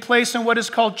taking place in what is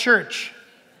called church.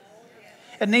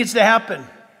 It needs to happen.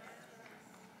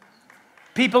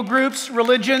 People groups,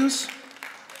 religions,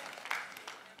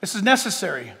 this is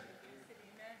necessary.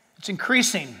 It's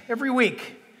increasing every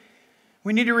week.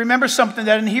 We need to remember something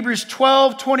that in Hebrews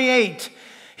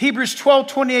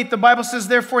 12:28, the Bible says,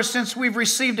 therefore, since we've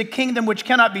received a kingdom which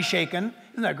cannot be shaken.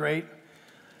 Isn't that great?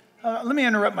 Let me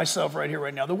interrupt myself right here,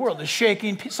 right now. The world is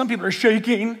shaking. Some people are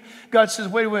shaking. God says,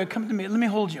 wait, come to me. Let me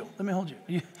hold you.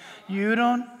 You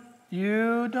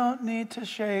don't need to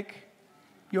shake.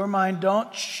 Your mind,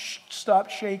 don't stop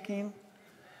shaking.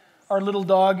 Our little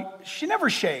dog, she never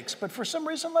shakes, but for some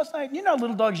reason last night, you know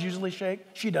little dogs usually shake?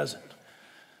 She doesn't.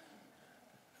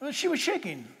 She was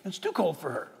shaking. It's too cold for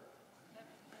her.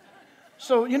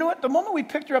 So you know what? The moment we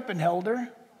picked her up and held her,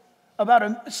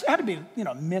 it had to be,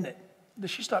 a minute, that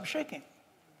she stopped shaking.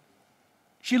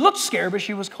 She looked scared, but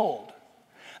she was cold.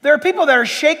 There are people that are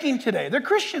shaking today. They're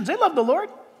Christians. They love the Lord.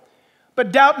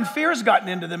 But doubt and fear has gotten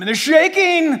into them, and they're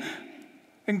shaking.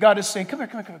 And God is saying, come here.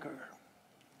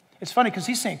 It's funny because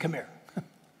he's saying, come here.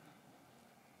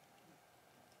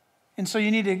 And so you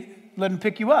need to let him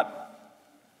pick you up.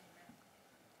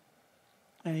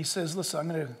 And he says, listen, I'm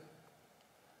going to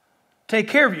take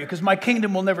care of you because my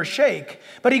kingdom will never shake.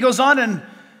 But he goes on in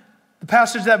the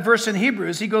passage, that verse in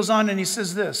Hebrews, he goes on and he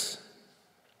says this.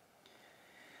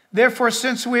 Therefore,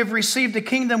 since we have received a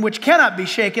kingdom which cannot be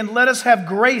shaken, let us have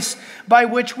grace by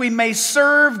which we may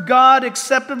serve God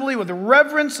acceptably with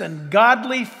reverence and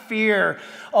godly fear.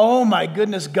 Oh my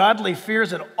goodness, godly fear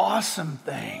is an awesome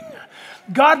thing.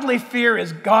 Godly fear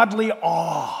is godly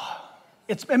awe.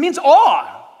 It means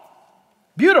awe.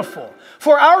 Beautiful.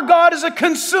 For our God is a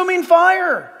consuming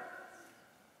fire.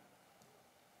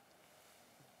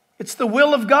 It's the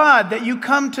will of God that you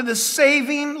come to the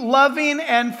saving, loving,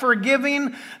 and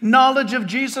forgiving knowledge of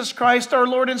Jesus Christ, our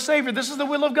Lord and Savior. This is the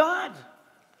will of God.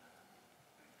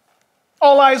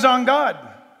 All eyes on God.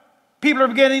 People are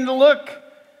beginning to look,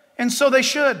 and so they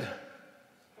should.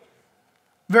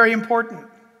 Very important.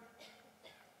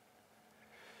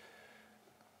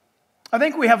 I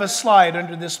think we have a slide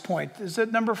under this point. Is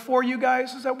it number 4, you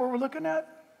guys? Is that what we're looking at?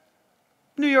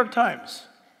 New York Times,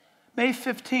 May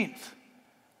 15th.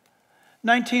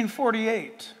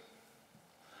 1948.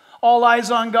 All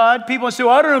eyes on God. People say,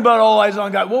 well, I don't know about all eyes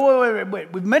on God.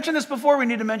 Wait. We've mentioned this before. We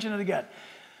need to mention it again.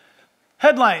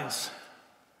 Headlines.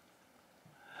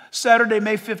 Saturday,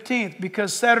 May 15th,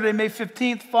 because Saturday, May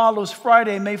 15th follows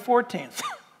Friday, May 14th.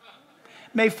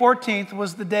 May 14th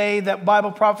was the day that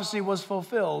Bible prophecy was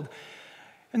fulfilled.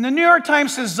 And the New York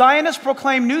Times says, Zionists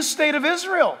proclaim new state of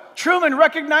Israel. Truman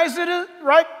recognizes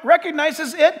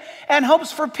it and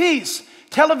hopes for peace.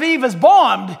 Tel Aviv is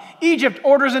bombed. Egypt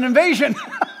orders an invasion.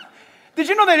 Did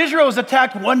you know that Israel was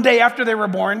attacked one day after they were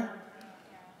born?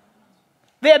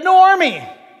 They had no army,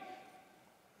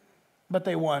 but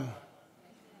they won.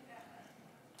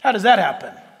 How does that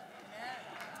happen?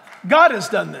 God has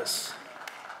done this.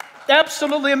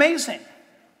 Absolutely amazing.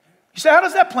 You say, how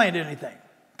does that play into anything?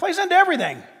 It plays into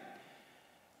everything.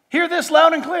 Hear this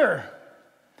loud and clear.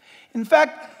 In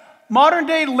fact, modern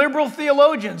day liberal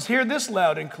theologians hear this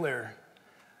loud and clear.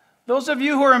 Those of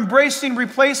you who are embracing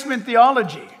replacement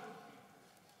theology,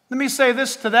 let me say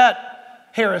this to that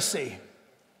heresy.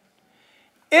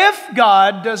 If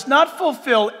God does not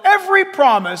fulfill every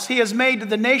promise he has made to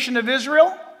the nation of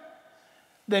Israel,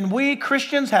 then we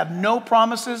Christians have no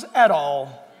promises at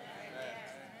all.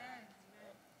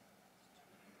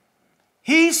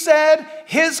 He said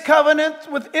his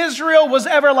covenant with Israel was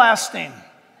everlasting.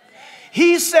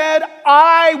 He said,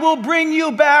 I will bring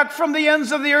you back from the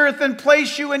ends of the earth and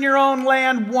place you in your own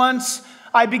land once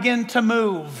I begin to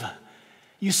move.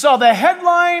 You saw the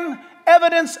headline,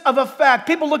 evidence of a fact.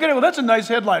 People look at it, well, that's a nice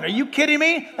headline. Are you kidding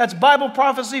me? That's Bible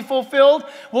prophecy fulfilled.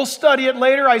 We'll study it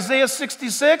later, Isaiah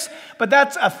 66, but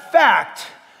that's a fact.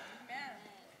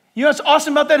 You know what's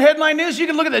awesome about that headline news? You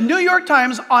can look at the New York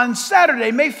Times on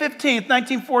Saturday, May 15th,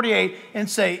 1948, and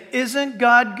say, isn't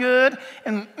God good?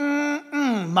 And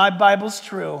my Bible's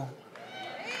true.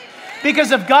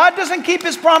 Because if God doesn't keep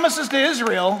his promises to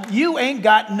Israel, you ain't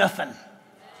got nothing.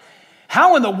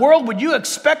 How in the world would you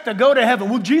expect to go to heaven?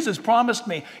 Well, Jesus promised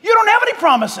me. You don't have any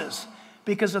promises.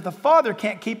 Because if the Father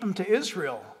can't keep them to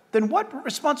Israel, then what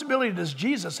responsibility does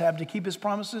Jesus have to keep his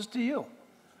promises to you?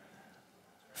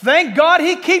 Thank God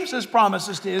he keeps his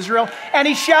promises to Israel, and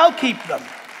he shall keep them.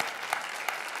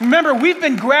 Remember, we've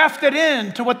been grafted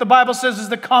into what the Bible says is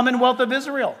the commonwealth of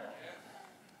Israel.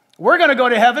 We're going to go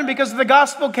to heaven because the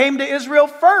gospel came to Israel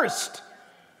first.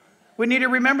 We need to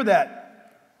remember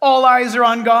that. All eyes are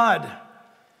on God.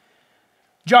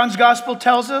 John's gospel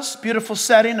tells us, beautiful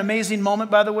setting, amazing moment,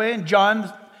 by the way, in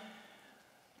John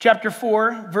chapter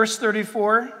 4, verse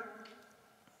 34,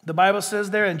 the Bible says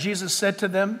there, and Jesus said to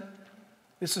them,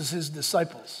 this is his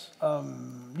disciples,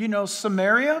 you know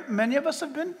Samaria? Many of us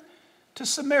have been to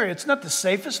Samaria. It's not the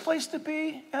safest place to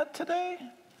be at today.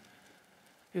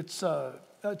 It's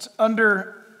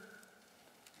under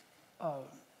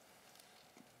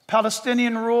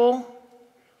Palestinian rule.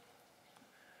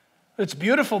 It's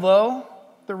beautiful, though,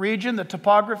 the region, the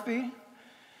topography.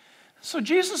 So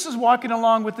Jesus is walking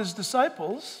along with his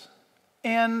disciples,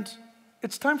 and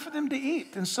it's time for them to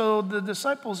eat. And so the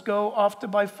disciples go off to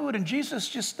buy food, and Jesus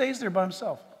just stays there by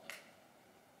himself.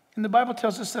 And the Bible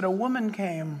tells us that a woman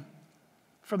came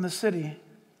from the city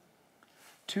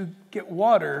to get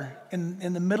water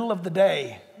in the middle of the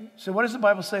day. So what does the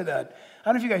Bible say that? I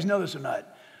don't know if you guys know this or not.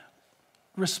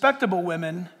 Respectable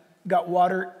women got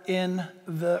water in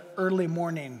the early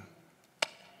morning.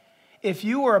 If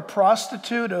you were a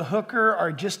prostitute, a hooker,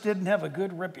 or just didn't have a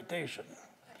good reputation,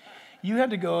 you had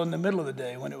to go in the middle of the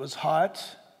day when it was hot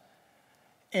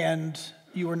and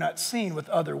you were not seen with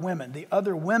other women. The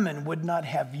other women would not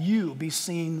have you be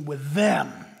seen with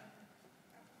them.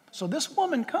 So this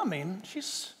woman coming,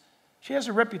 she has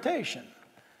a reputation.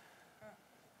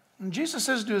 And Jesus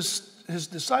says to his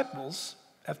disciples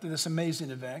after this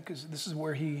amazing event, because this is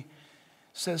where he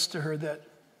says to her that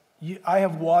I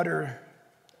have water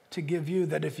to give you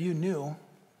that if you knew,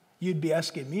 you'd be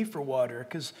asking me for water.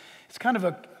 Because it's kind of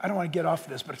I don't want to get off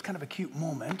this, but it's kind of a cute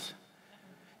moment.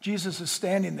 Jesus is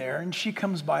standing there, and she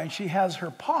comes by, and she has her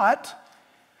pot,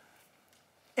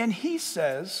 and he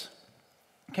says,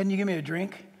 can you give me a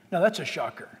drink? Now, that's a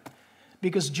shocker,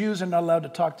 because Jews are not allowed to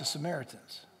talk to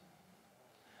Samaritans.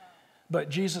 But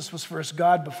Jesus was first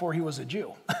God before he was a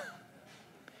Jew.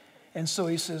 And so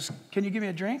he says, can you give me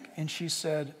a drink? And she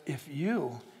said, if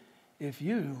you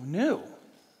knew.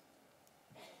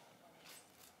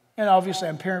 And obviously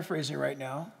I'm paraphrasing right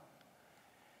now.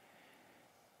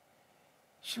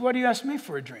 Why do you ask me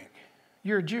for a drink?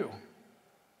 You're a Jew.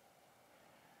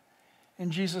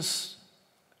 And Jesus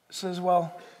says,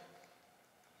 well,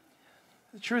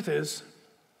 the truth is,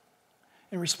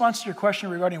 in response to your question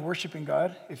regarding worshiping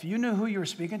God, if you knew who you were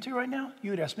speaking to right now, you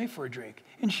would ask me for a drink.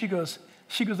 And she goes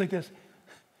like this.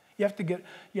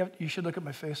 You should look at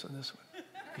my face on this one.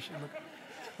 You should look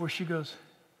where she goes.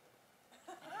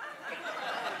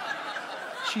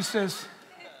 She says,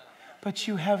 but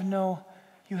you have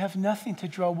nothing to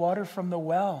draw water from the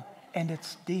well, and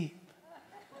it's deep.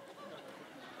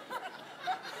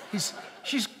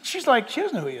 She's like, she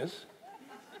doesn't know who he is.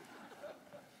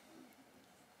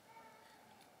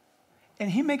 And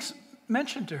he makes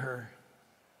mention to her,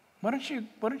 why don't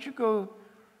you go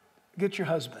get your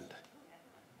husband?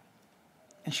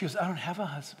 And she goes, I don't have a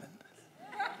husband.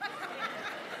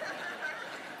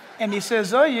 And he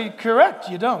says, oh, you're correct,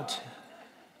 you don't.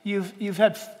 You've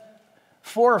had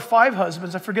 4 or 5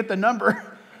 husbands, I forget the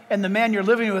number, and the man you're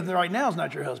living with right now is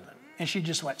not your husband. And she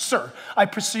just went, sir, I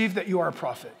perceive that you are a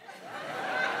prophet.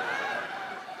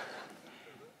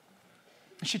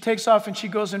 And she takes off and she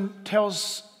goes and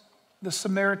tells the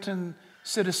Samaritan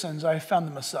citizens, I found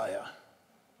the Messiah.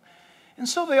 And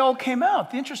so they all came out.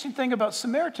 The interesting thing about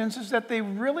Samaritans is that they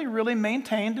really, really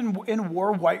maintained and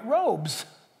wore white robes.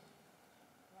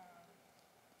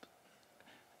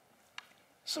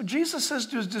 So Jesus says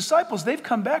to his disciples, they've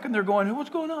come back and they're going, what's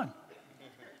going on?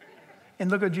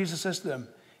 And look what Jesus says to them.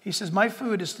 He says, my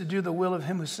food is to do the will of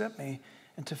him who sent me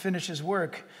and to finish his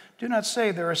work. Do not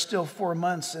say there are still 4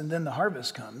 months and then the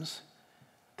harvest comes.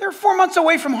 They're 4 months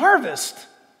away from harvest.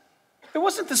 It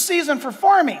wasn't the season for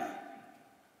farming.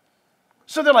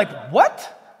 So they're like,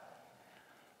 what?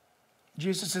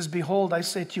 Jesus says, behold, I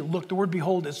say to you, look. The word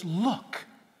behold is look.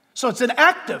 So it's an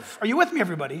active. Are you with me,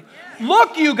 everybody? Yeah.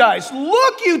 Look, you guys.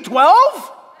 Look, you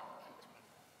 12.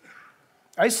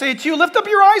 I say to you, lift up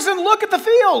your eyes and look at the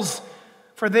fields,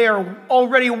 for they are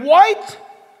already white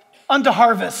unto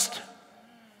harvest.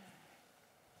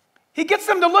 He gets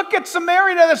them to look at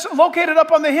Samaria that's located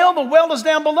up on the hill. The well is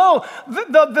down below.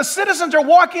 The citizens are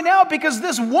walking out because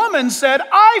this woman said,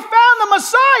 I found the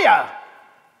Messiah.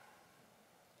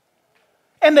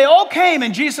 And they all came,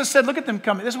 and Jesus said, look at them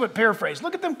coming. This is what paraphrase.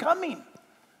 Look at them coming.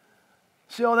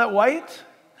 See all that white?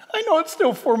 I know it's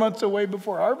still 4 months away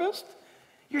before harvest.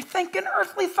 You're thinking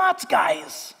earthly thoughts,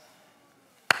 guys.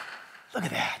 Look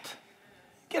at that.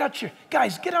 Get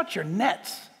out your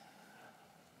nets.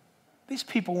 These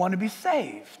people want to be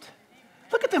saved.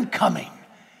 Look at them coming.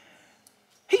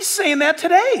 He's saying that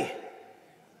today.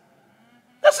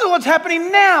 This is what's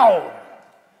happening now.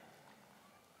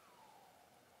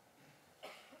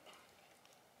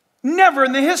 Never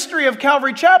in the history of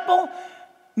Calvary Chapel,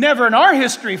 never in our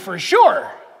history for sure,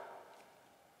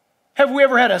 have we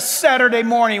ever had a Saturday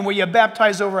morning where you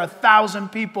baptize over 1,000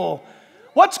 people.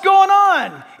 What's going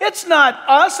on? It's not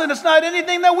us, and it's not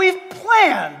anything that we've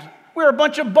planned. We're a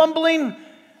bunch of bumbling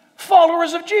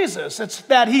followers of Jesus. It's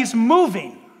that he's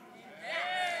moving.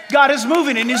 God is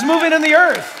moving, and he's moving in the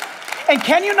earth. And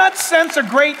can you not sense a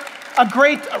great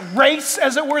race,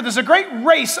 as it were? There's a great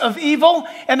race of evil,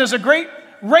 and there's a great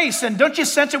race, and don't you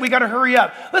sense it? We got to hurry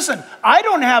up. Listen, I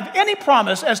don't have any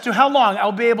promise as to how long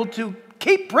I'll be able to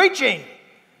keep preaching.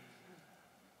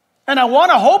 And I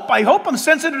hope I'm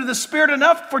sensitive to the Spirit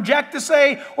enough for Jack to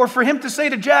say, or for him to say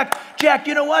to Jack,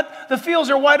 you know what? The fields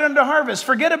are white unto harvest.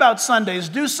 Forget about Sundays.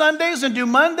 Do Sundays and do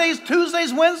Mondays,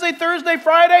 Tuesdays, Wednesday, Thursday,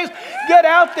 Fridays. Get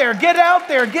out there.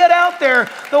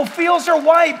 The fields are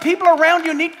white. People around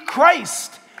you need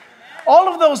Christ.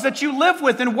 All of those that you live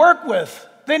with and work with,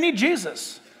 they need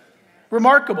Jesus.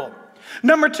 Remarkable.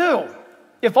 Number two,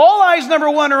 if all eyes, number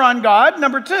one, are on God,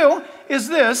 number two is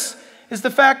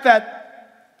the fact that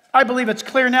I believe it's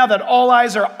clear now that all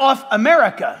eyes are off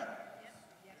America.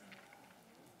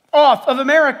 Off of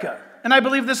America. And I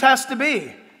believe this has to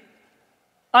be.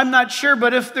 I'm not sure,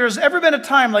 but if there's ever been a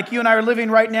time like you and I are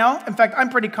living right now, in fact, I'm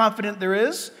pretty confident there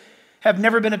is, have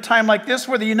never been a time like this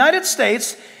where the United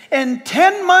States, in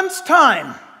 10 months'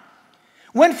 time,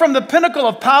 went from the pinnacle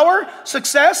of power,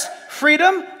 success,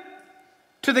 freedom,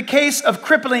 to the case of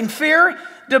crippling fear,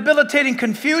 debilitating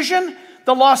confusion,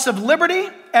 the loss of liberty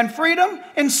and freedom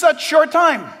in such short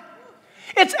time.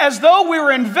 It's as though we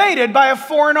were invaded by a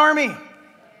foreign army.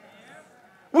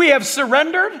 We have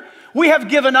surrendered. We have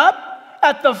given up.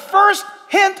 At the first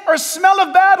hint or smell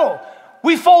of battle,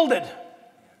 we folded.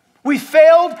 We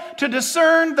failed to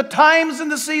discern the times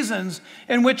and the seasons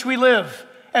in which we live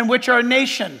and which our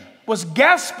nation was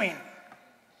gasping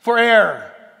for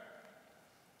air.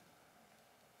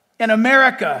 And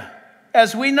America,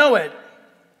 as we know it,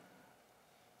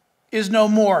 is no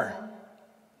more.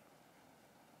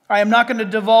 I am not going to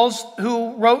divulge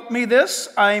who wrote me this.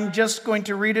 I'm just going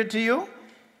to read it to you.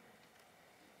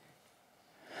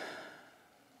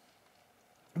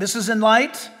 This is in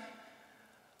light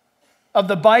of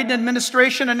the Biden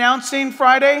administration announcing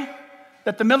Friday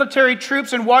that the military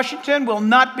troops in Washington will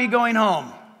not be going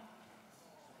home.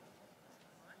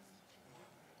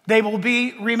 They will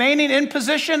be remaining in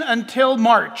position until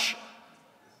March.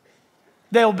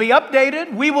 They'll be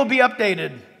updated. We will be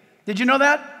updated. Did you know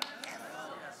that?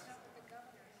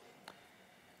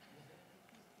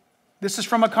 This is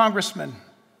from a congressman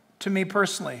to me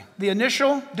personally. The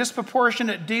initial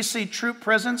disproportionate D.C. troop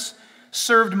presence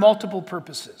served multiple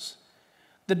purposes.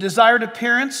 The desired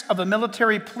appearance of a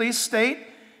military police state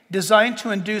designed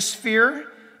to induce fear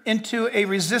into a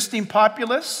resisting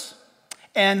populace.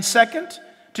 And second,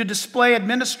 to display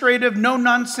administrative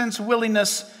no-nonsense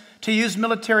willingness to use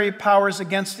military powers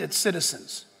against its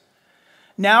citizens.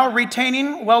 Now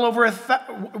retaining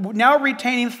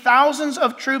thousands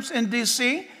of troops in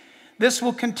D.C., this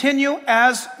will continue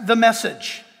as the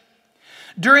message.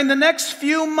 During the next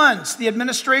few months, the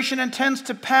administration intends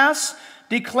to pass,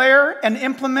 declare, and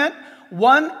implement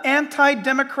one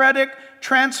anti-democratic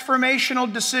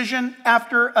transformational decision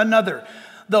after another.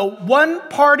 The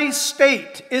one-party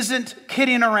state isn't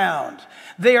kidding around.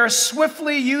 They are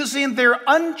swiftly using their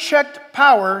unchecked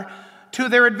power to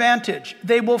their advantage.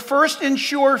 They will first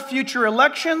ensure future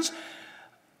elections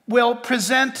will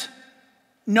present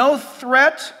no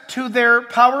threat to their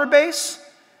power base.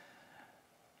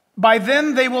 By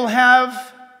then, they will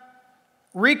have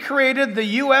recreated the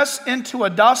U.S. into a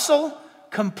docile,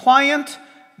 compliant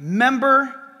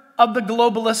member of the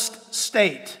globalist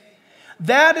state.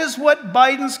 That is what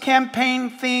Biden's campaign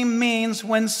theme means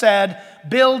when said,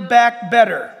 "Build back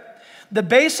better." The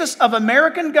basis of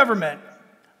American government,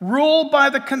 ruled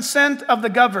by the consent of the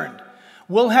governed,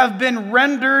 will have been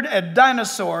rendered a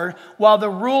dinosaur, while the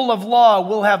rule of law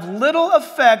will have little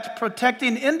effect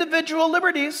protecting individual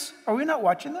liberties. Are we not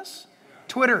watching this?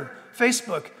 Twitter,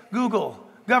 Facebook, Google,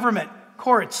 government,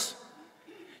 courts.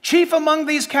 Chief among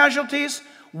these casualties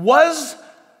was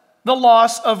the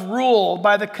loss of rule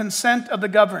by the consent of the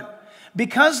governed.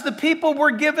 because the people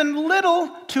were given little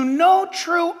to no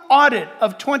true audit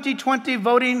of 2020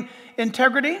 voting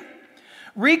integrity,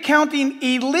 recounting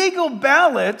illegal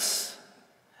ballots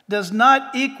does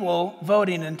not equal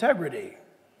voting integrity.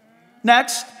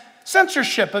 Next,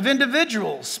 censorship of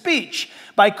individuals' speech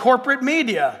by corporate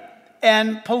media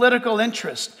and political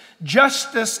interest.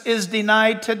 Justice is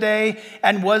denied today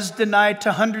and was denied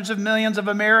to hundreds of millions of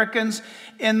Americans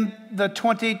in the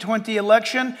 2020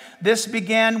 election. This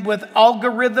began with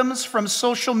algorithms from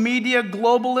social media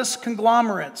globalist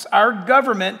conglomerates. Our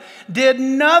government did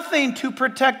nothing to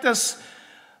protect us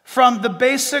from the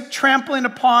basic trampling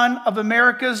upon of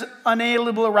America's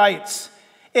unalienable rights.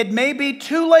 It may be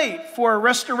too late for a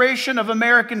restoration of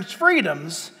Americans'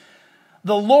 freedoms.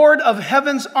 The Lord of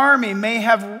Heaven's army may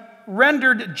have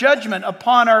rendered judgment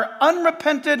upon our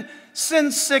unrepented,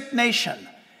 sin-sick nation,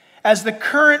 as the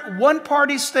current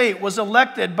one-party state was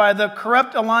elected by the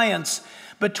corrupt alliance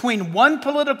between one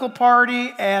political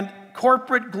party and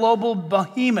corporate global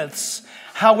behemoths.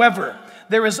 However,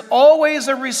 there is always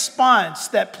a response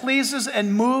that pleases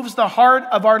and moves the heart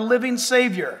of our living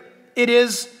Savior. It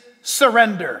is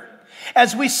surrender.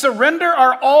 As we surrender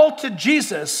our all to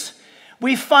Jesus,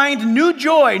 we find new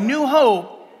joy, new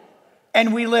hope,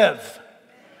 and we live.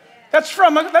 That's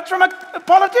from a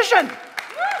politician.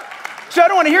 So I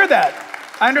don't want to hear that.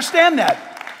 I understand that.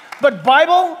 But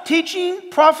Bible, teaching,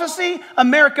 prophecy,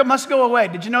 America must go away.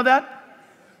 Did you know that?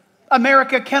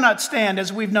 America cannot stand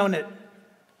as we've known it.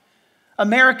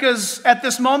 America's, at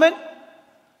this moment,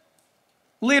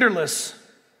 leaderless.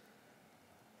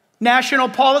 National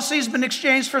policy has been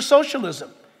exchanged for socialism.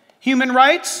 Human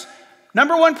rights,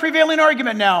 number one prevailing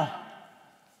argument now,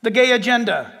 the gay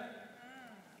agenda.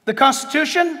 The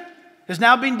Constitution is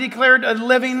now being declared a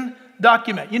living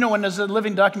document. You know, when there's a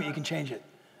living document, you can change it.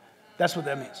 That's what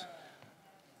that means.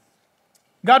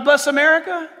 God bless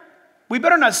America? We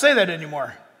better not say that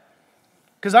anymore,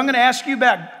 because I'm going to ask you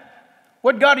back,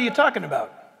 what God are you talking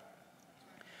about?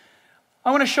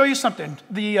 I want to show you something.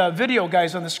 The video,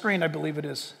 guys, on the screen, I believe it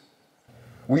is.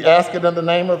 We ask it in the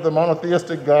name of the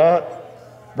monotheistic God,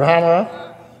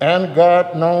 Brahma, and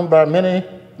God known by many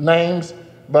names,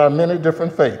 by many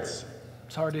different faiths.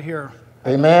 It's hard to hear.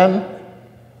 A man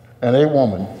and a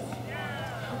woman.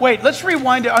 Wait, let's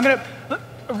rewind it. I'm going to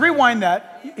rewind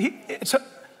that. It's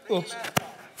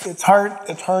hard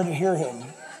to hear him.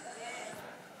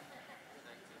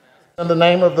 In the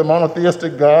name of the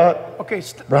monotheistic God, okay,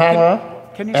 Brahma.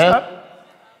 Can you stop?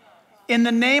 In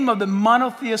the name of the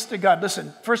monotheistic God.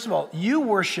 Listen, first of all, you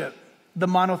worship the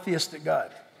monotheistic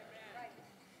God,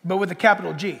 but with a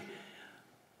capital G.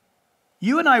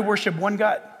 You and I worship one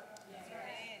God.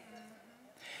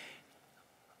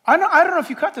 I don't know if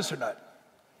you caught this or not.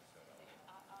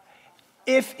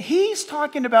 If he's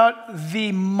talking about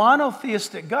the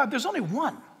monotheistic God, there's only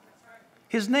one.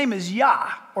 His name is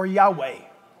Yah or Yahweh.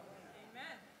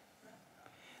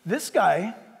 This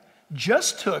guy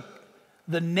just took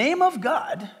the name of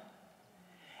God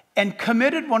and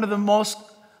committed one of the most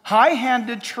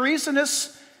high-handed,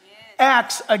 treasonous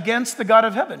acts against the God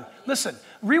of heaven. Listen,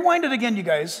 rewind it again, you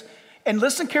guys, and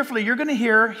listen carefully. You're going to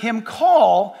hear him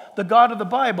call the God of the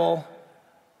Bible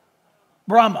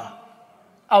Brahma.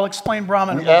 I'll explain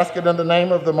Brahma. We ask it in the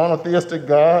name of the monotheistic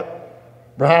God,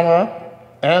 Brahma,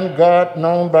 and God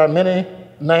known by many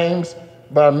names,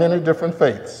 by many different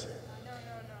faiths.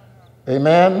 A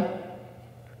man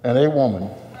and a woman.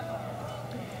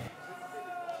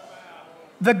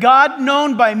 The God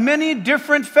known by many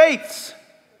different faiths.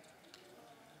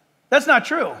 That's not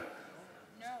true.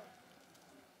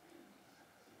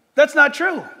 That's not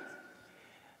true.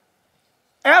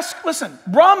 Listen,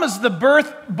 Brahma is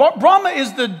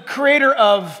the creator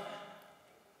of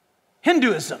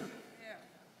Hinduism.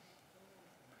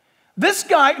 This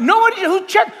guy,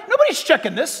 nobody's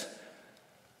checking this.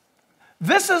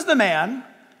 This is the man.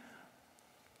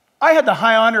 I had the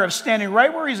high honor of standing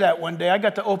right where he's at one day. I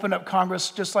got to open up Congress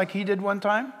just like he did one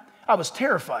time. I was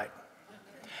terrified.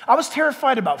 I was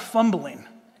terrified about fumbling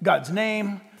God's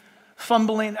name,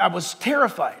 fumbling. I was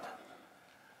terrified.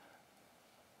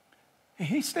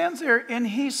 He stands there and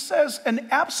he says an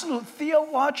absolute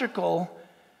theological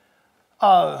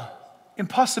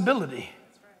impossibility.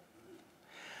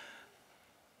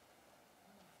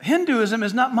 Hinduism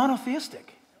is not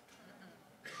monotheistic.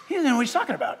 He doesn't know what he's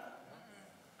talking about.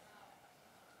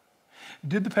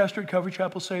 Did the pastor at Calvary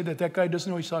Chapel say that guy doesn't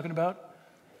know what he's talking about?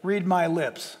 Read my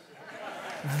lips.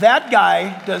 That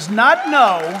guy does not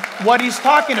know what he's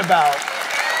talking about.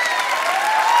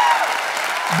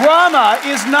 Brahma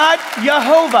is not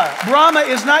Jehovah. Brahma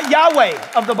is not Yahweh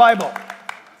of the Bible.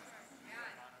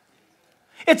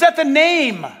 It's at the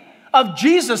name of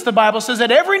Jesus, the Bible says,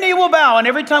 that every knee will bow and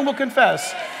every tongue will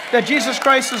confess that Jesus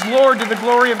Christ is Lord to the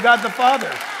glory of God the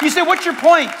Father. You say, what's your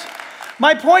point?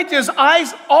 My point is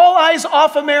all eyes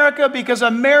off America, because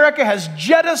America has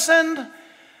jettisoned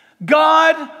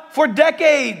God for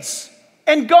decades.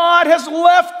 And God has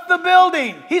left the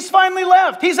building. He's finally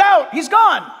left. He's out. He's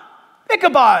gone.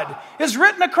 Ichabod is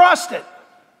written across it.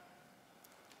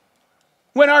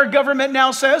 When our government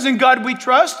now says, "In God we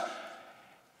trust,"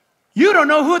 you don't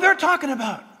know who they're talking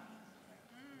about.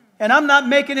 And I'm not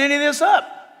making any of this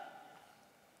up.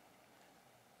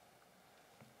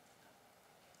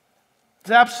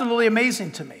 It's absolutely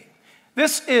amazing to me.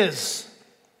 This is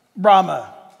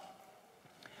Brahma.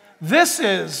 This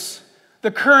is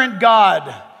the current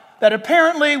God that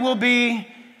apparently will be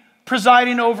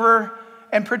presiding over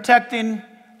and protecting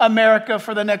America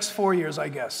for the next 4 years, I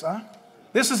guess. Huh?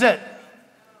 This is it.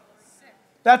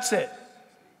 That's it.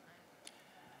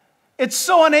 It's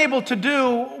so unable to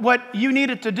do what you need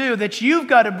it to do that you've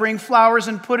got to bring flowers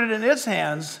and put it in its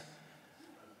hands.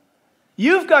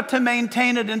 You've got to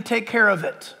maintain it and take care of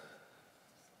it.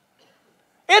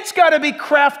 It's got to be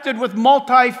crafted with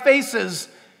multi-faces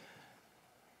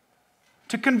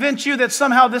to convince you that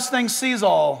somehow this thing sees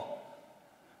all,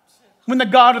 when the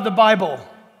God of the Bible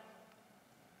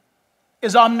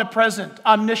is omnipresent,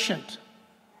 omniscient,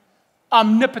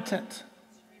 omnipotent,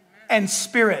 and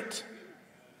spirit.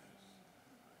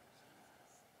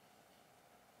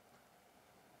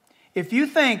 If you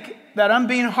think that I'm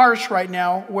being harsh right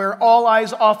now, where all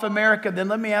eyes off America, then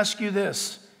let me ask you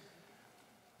this.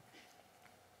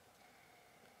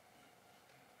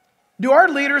 Do our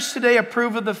leaders today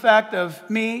approve of the fact of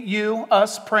me, you,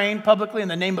 us praying publicly in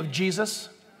the name of Jesus?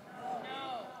 No.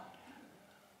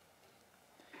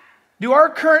 Do our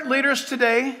current leaders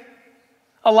today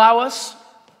allow us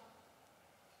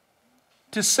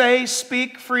to say,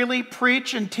 speak freely,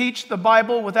 preach, and teach the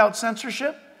Bible without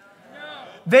censorship? No.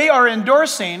 They are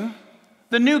endorsing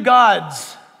the new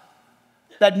gods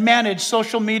that manage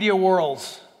social media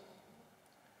worlds.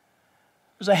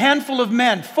 There's a handful of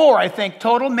men, 4 I think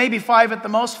total, maybe 5 at the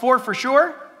most, 4 for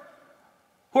sure,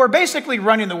 who are basically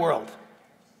running the world.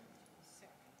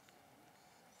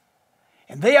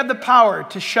 And they have the power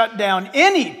to shut down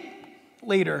any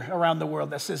leader around the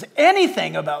world that says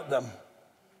anything about them.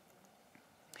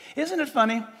 Isn't it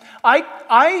funny?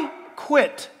 I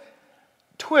quit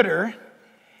Twitter,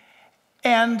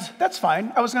 and that's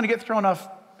fine. I was going to get thrown off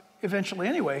eventually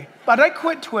anyway, but I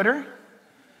quit Twitter.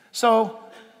 So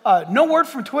no word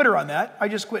from Twitter on that. I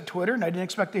just quit Twitter, and I didn't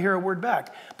expect to hear a word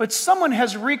back. But someone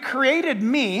has recreated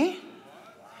me,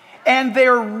 and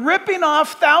they're ripping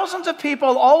off thousands of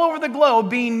people all over the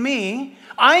globe being me.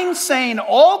 I'm saying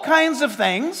all kinds of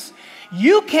things.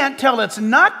 You can't tell it's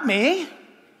not me.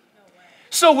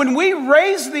 So when we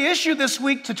raise the issue this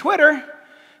week to Twitter,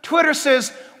 Twitter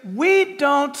says, we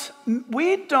don't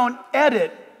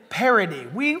edit parody.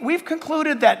 We've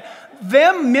concluded that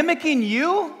them mimicking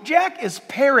you, Jack, is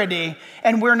parody,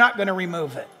 and we're not going to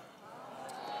remove it.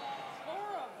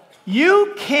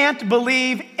 You can't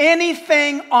believe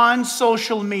anything on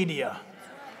social media.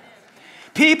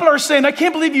 People are saying, I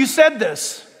can't believe you said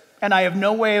this, and I have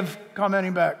no way of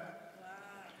commenting back.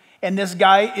 And this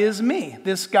guy is me.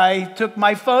 This guy took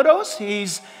my photos.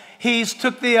 He's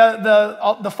took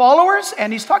the followers,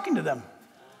 and he's talking to them.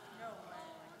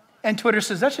 And Twitter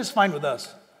says, that's just fine with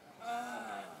us.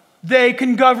 They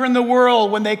can govern the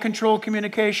world when they control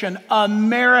communication.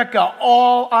 America,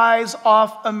 all eyes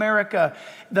off America.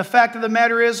 The fact of the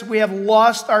matter is, we have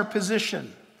lost our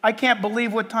position. I can't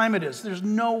believe what time it is. There's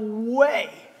no way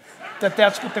that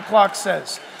that's what the clock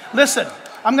says. Listen,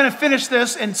 I'm going to finish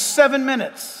this in 7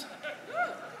 minutes.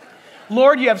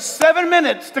 Lord, you have 7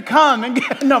 minutes to come and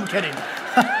get... No, I'm kidding.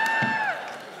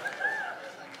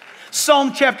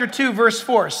 Psalm chapter 2, verse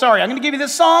 4. Sorry, I'm going to give you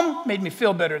this psalm. Made me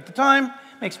feel better at the time.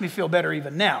 Makes me feel better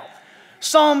even now.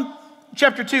 Psalm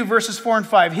chapter 2, verses 4 and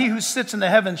 5. He who sits in the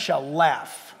heavens shall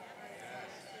laugh.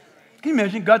 Can you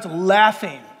imagine? God's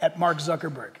laughing at Mark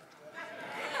Zuckerberg.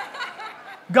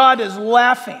 God is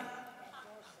laughing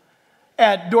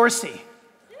at Dorsey.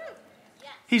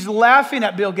 He's laughing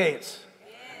at Bill Gates.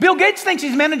 Bill Gates thinks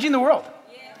he's managing the world.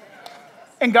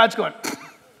 And God's going...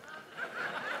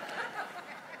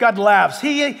 God laughs.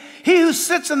 He who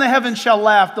sits in the heavens shall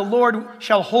laugh. The Lord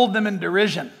shall hold them in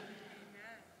derision.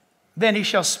 Then he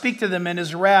shall speak to them in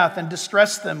his wrath and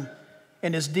distress them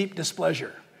in his deep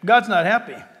displeasure. God's not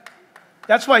happy.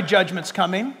 That's why judgment's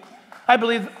coming. I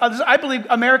believe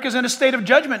America's in a state of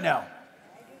judgment now.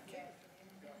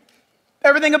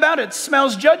 Everything about it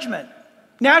smells judgment.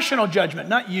 National judgment,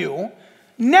 not you.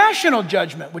 National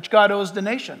judgment, which God owes the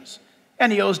nations.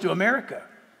 And he owes to America.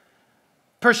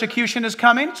 Persecution is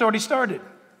coming. It's already started.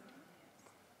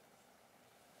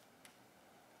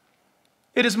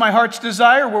 It is my heart's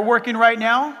desire. We're working right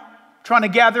now, trying to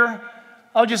gather.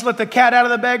 I'll just let the cat out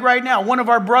of the bag right now. One of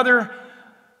our brother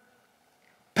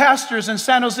pastors in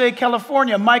San Jose,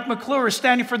 California, Mike McClure, is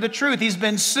standing for the truth. He's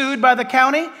been sued by the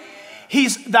county.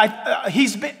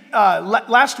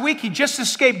 Last week, he just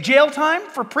escaped jail time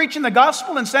for preaching the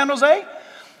gospel in San Jose.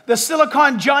 The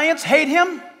Silicon Giants hate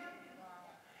him,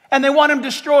 and they want him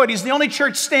destroyed. He's the only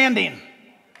church standing.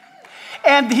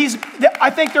 And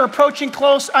I think they're approaching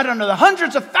close, I don't know, the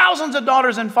hundreds of thousands of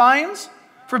dollars in fines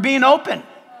for being open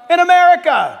in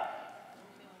America.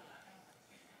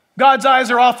 God's eyes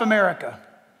are off America.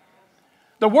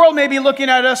 The world may be looking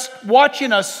at us,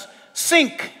 watching us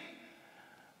sink.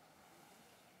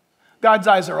 God's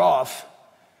eyes are off.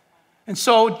 And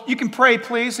so you can pray,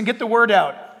 please, and get the word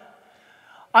out.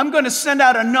 I'm going to send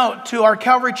out a note to our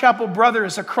Calvary Chapel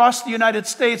brothers across the United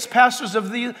States, pastors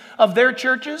of their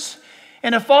churches.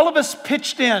 And if all of us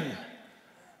pitched in,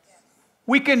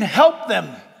 we can help them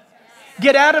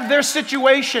get out of their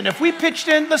situation. If we pitched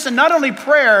in, listen, not only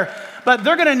prayer, but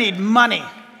they're going to need money.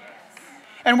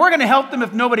 And we're going to help them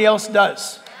if nobody else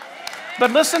does. But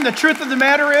listen, the truth of the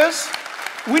matter is,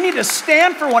 we need to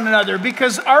stand for one another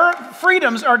because our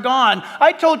freedoms are gone.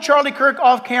 I told Charlie Kirk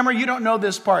off camera, you don't know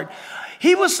this part.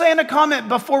 He was saying a comment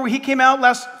before he came out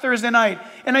last Thursday night.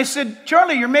 And I said,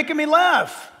 Charlie, you're making me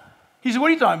laugh. He said,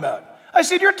 what are you talking about? I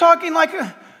said, you're talking like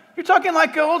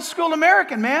an old school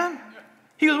American, man.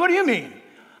 He goes, what do you mean?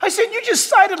 I said, you just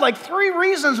cited like 3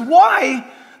 reasons why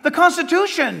the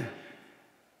Constitution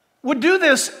would do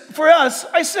this for us.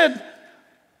 I said,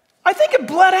 I think it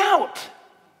bled out.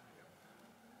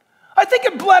 I think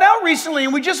it bled out recently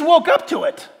and we just woke up to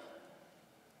it.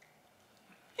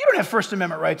 You don't have First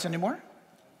Amendment rights anymore.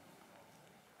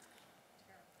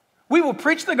 We will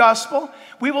preach the gospel.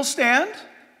 We will stand.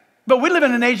 But we live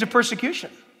in an age of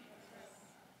persecution.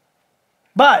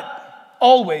 But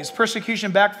always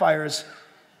persecution backfires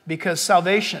because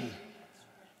salvation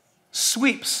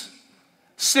sweeps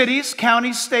cities,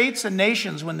 counties, states, and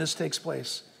nations when this takes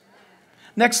place.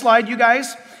 Next slide, you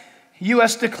guys.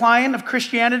 U.S. decline of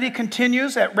Christianity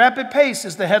continues at rapid pace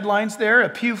is the headlines there. A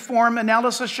Pew Forum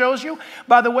analysis shows you.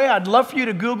 By the way, I'd love for you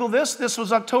to Google this. This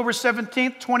was October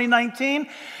 17th, 2019.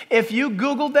 If you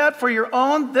Googled that for your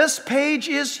own, this page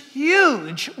is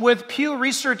huge with Pew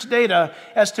Research data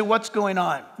as to what's going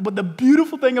on. But the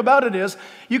beautiful thing about it is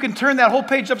you can turn that whole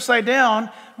page upside down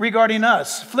regarding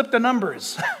us. Flip the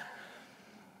numbers.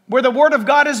 Where the Word of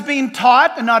God is being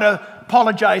taught and not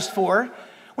apologized for,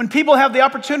 when people have the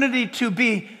opportunity to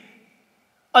be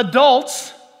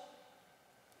adults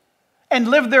and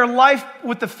live their life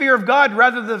with the fear of God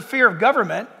rather than the fear of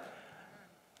government,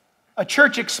 a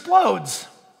church explodes.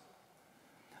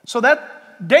 So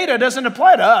that data doesn't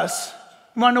apply to us.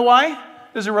 You want to know why?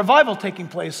 There's a revival taking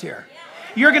place here.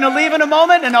 You're going to leave in a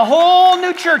moment and a whole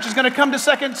new church is going to come to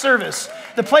second service.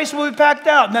 The place will be packed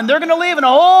out. And then they're going to leave and a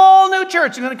whole new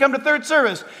church is going to come to third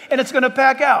service. And it's going to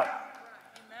pack out.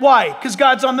 Why? Because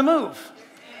God's on the move.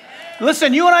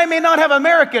 Listen, you and I may not have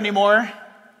America anymore,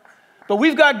 but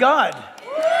we've got God.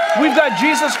 We've got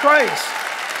Jesus Christ.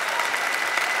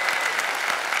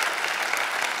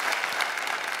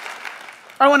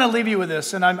 I want to leave you with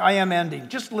this, and I am ending.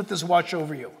 Just let this watch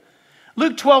over you.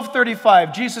 Luke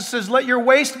 12:35, Jesus says, let your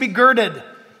waist be girded. It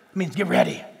means get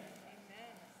ready.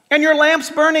 And your lamps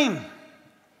burning.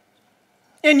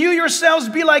 And you yourselves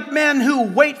be like men who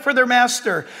wait for their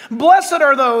master. Blessed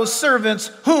are those servants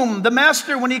whom the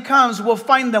master, when he comes, will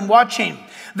find them watching.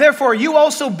 Therefore, you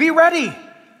also be ready,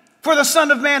 for the Son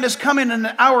of Man is coming in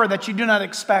an hour that you do not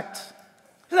expect.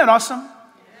 Isn't that awesome?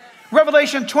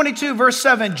 Revelation 22, verse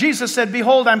 7, Jesus said,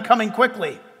 behold, I'm coming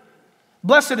quickly.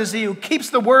 Blessed is he who keeps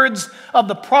the words of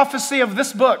the prophecy of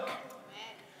this book.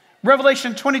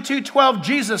 Revelation 22:12,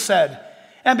 Jesus said,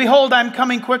 and behold, I'm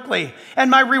coming quickly,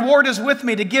 and my reward is with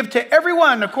me to give to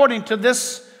everyone according to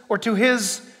this or to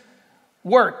his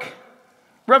work.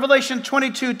 Revelation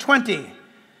 22:20,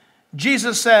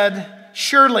 Jesus said,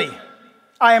 surely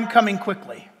I am coming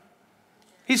quickly.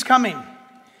 He's coming.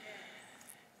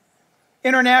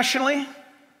 Internationally,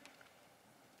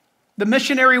 the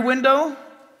missionary window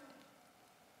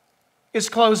is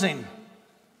closing.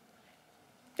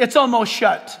 It's almost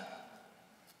shut.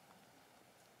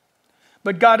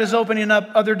 But God is opening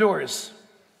up other doors.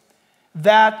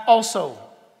 That also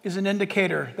is an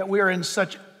indicator that we are in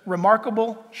such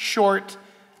remarkable short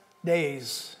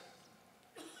days.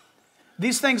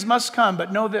 These things must come,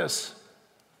 but know this.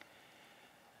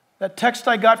 That text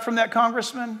I got from that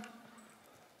congressman,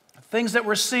 things that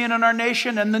we're seeing in our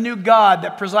nation and the new God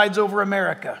that presides over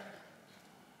America.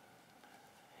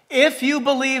 If you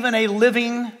believe in a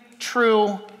living,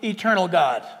 true, eternal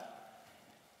God,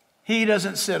 he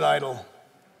doesn't sit idle.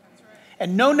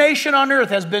 And no nation on earth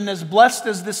has been as blessed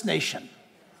as this nation.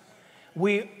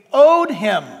 We owed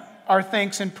him our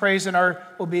thanks and praise and our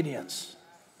obedience.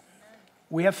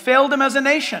 We have failed him as a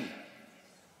nation.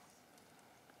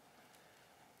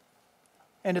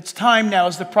 And it's time now,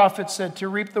 as the prophet said, to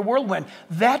reap the whirlwind.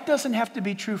 That doesn't have to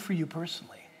be true for you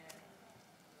personally.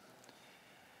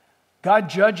 God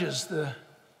judges the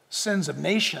sins of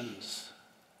nations.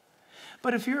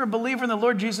 But if you're a believer in the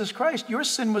Lord Jesus Christ, your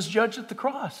sin was judged at the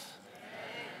cross.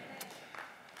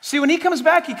 See, when he comes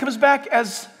back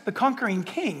as the conquering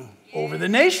king over the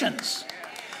nations.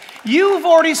 You've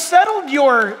already settled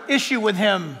your issue with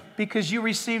him because you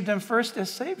received him first as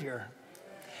Savior.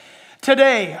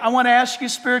 Today, I want to ask you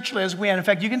spiritually as we end. In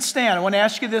fact, you can stand. I want to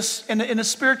ask you this in a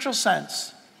spiritual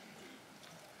sense.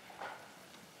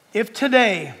 If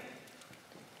today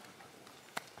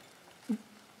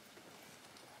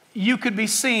you could be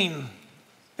seen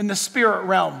in the spirit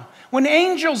realm, when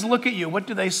angels look at you, what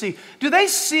do they see? Do they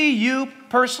see you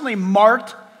personally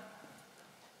marked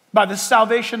by the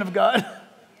salvation of God?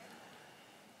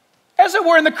 As it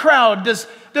were in the crowd, does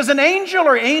an angel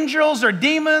or angels or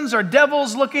demons or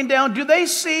devils looking down, do they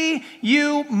see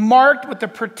you marked with the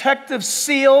protective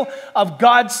seal of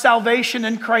God's salvation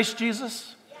in Christ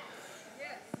Jesus?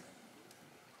 Yes.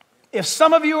 If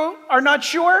some of you are not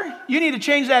sure, you need to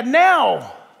change that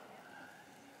now.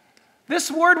 This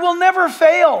word will never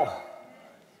fail.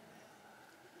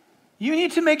 You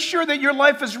need to make sure that your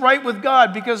life is right with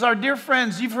God, because our dear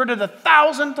friends, you've heard it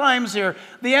 1,000 times here.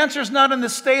 The answer is not in the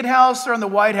State House or in the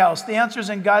White House. The answer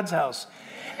is in God's house.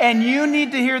 And you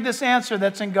need to hear this answer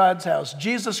that's in God's house.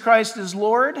 Jesus Christ is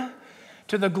Lord,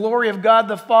 to the glory of God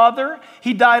the Father.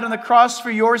 He died on the cross for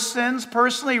your sins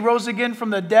personally. He rose again from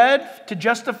the dead to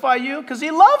justify you because he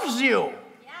loves you.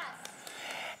 Yes.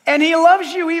 And he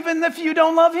loves you even if you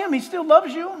don't love him. He still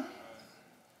loves you.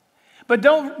 But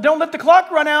don't let the clock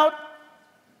run out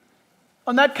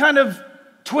on that kind of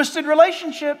twisted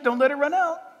relationship. Don't let it run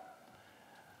out.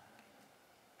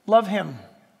 Love him.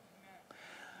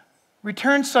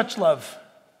 Return such love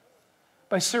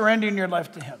by surrendering your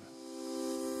life to him.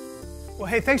 Well,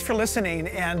 hey, thanks for listening,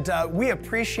 and we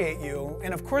appreciate you.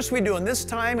 And of course we do. In this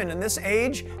time and in this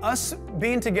age, us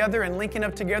being together and linking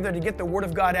up together to get the Word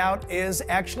of God out is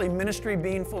actually ministry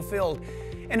being fulfilled.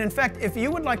 And in fact, if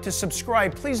you would like to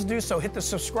subscribe, please do so. Hit the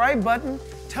subscribe button,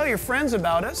 tell your friends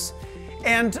about us.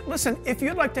 And listen, if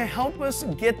you'd like to help us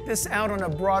get this out on a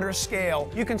broader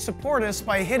scale, you can support us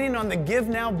by hitting on the Give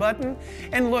Now button.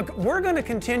 And look, we're going to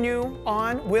continue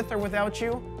on with or without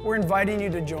you. We're inviting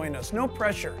you to join us. No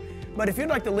pressure. But if you'd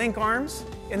like to link arms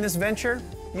in this venture,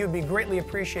 you'd be greatly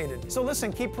appreciated. So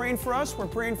listen, keep praying for us. We're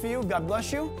praying for you. God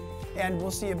bless you. And we'll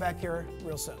see you back here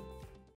real soon.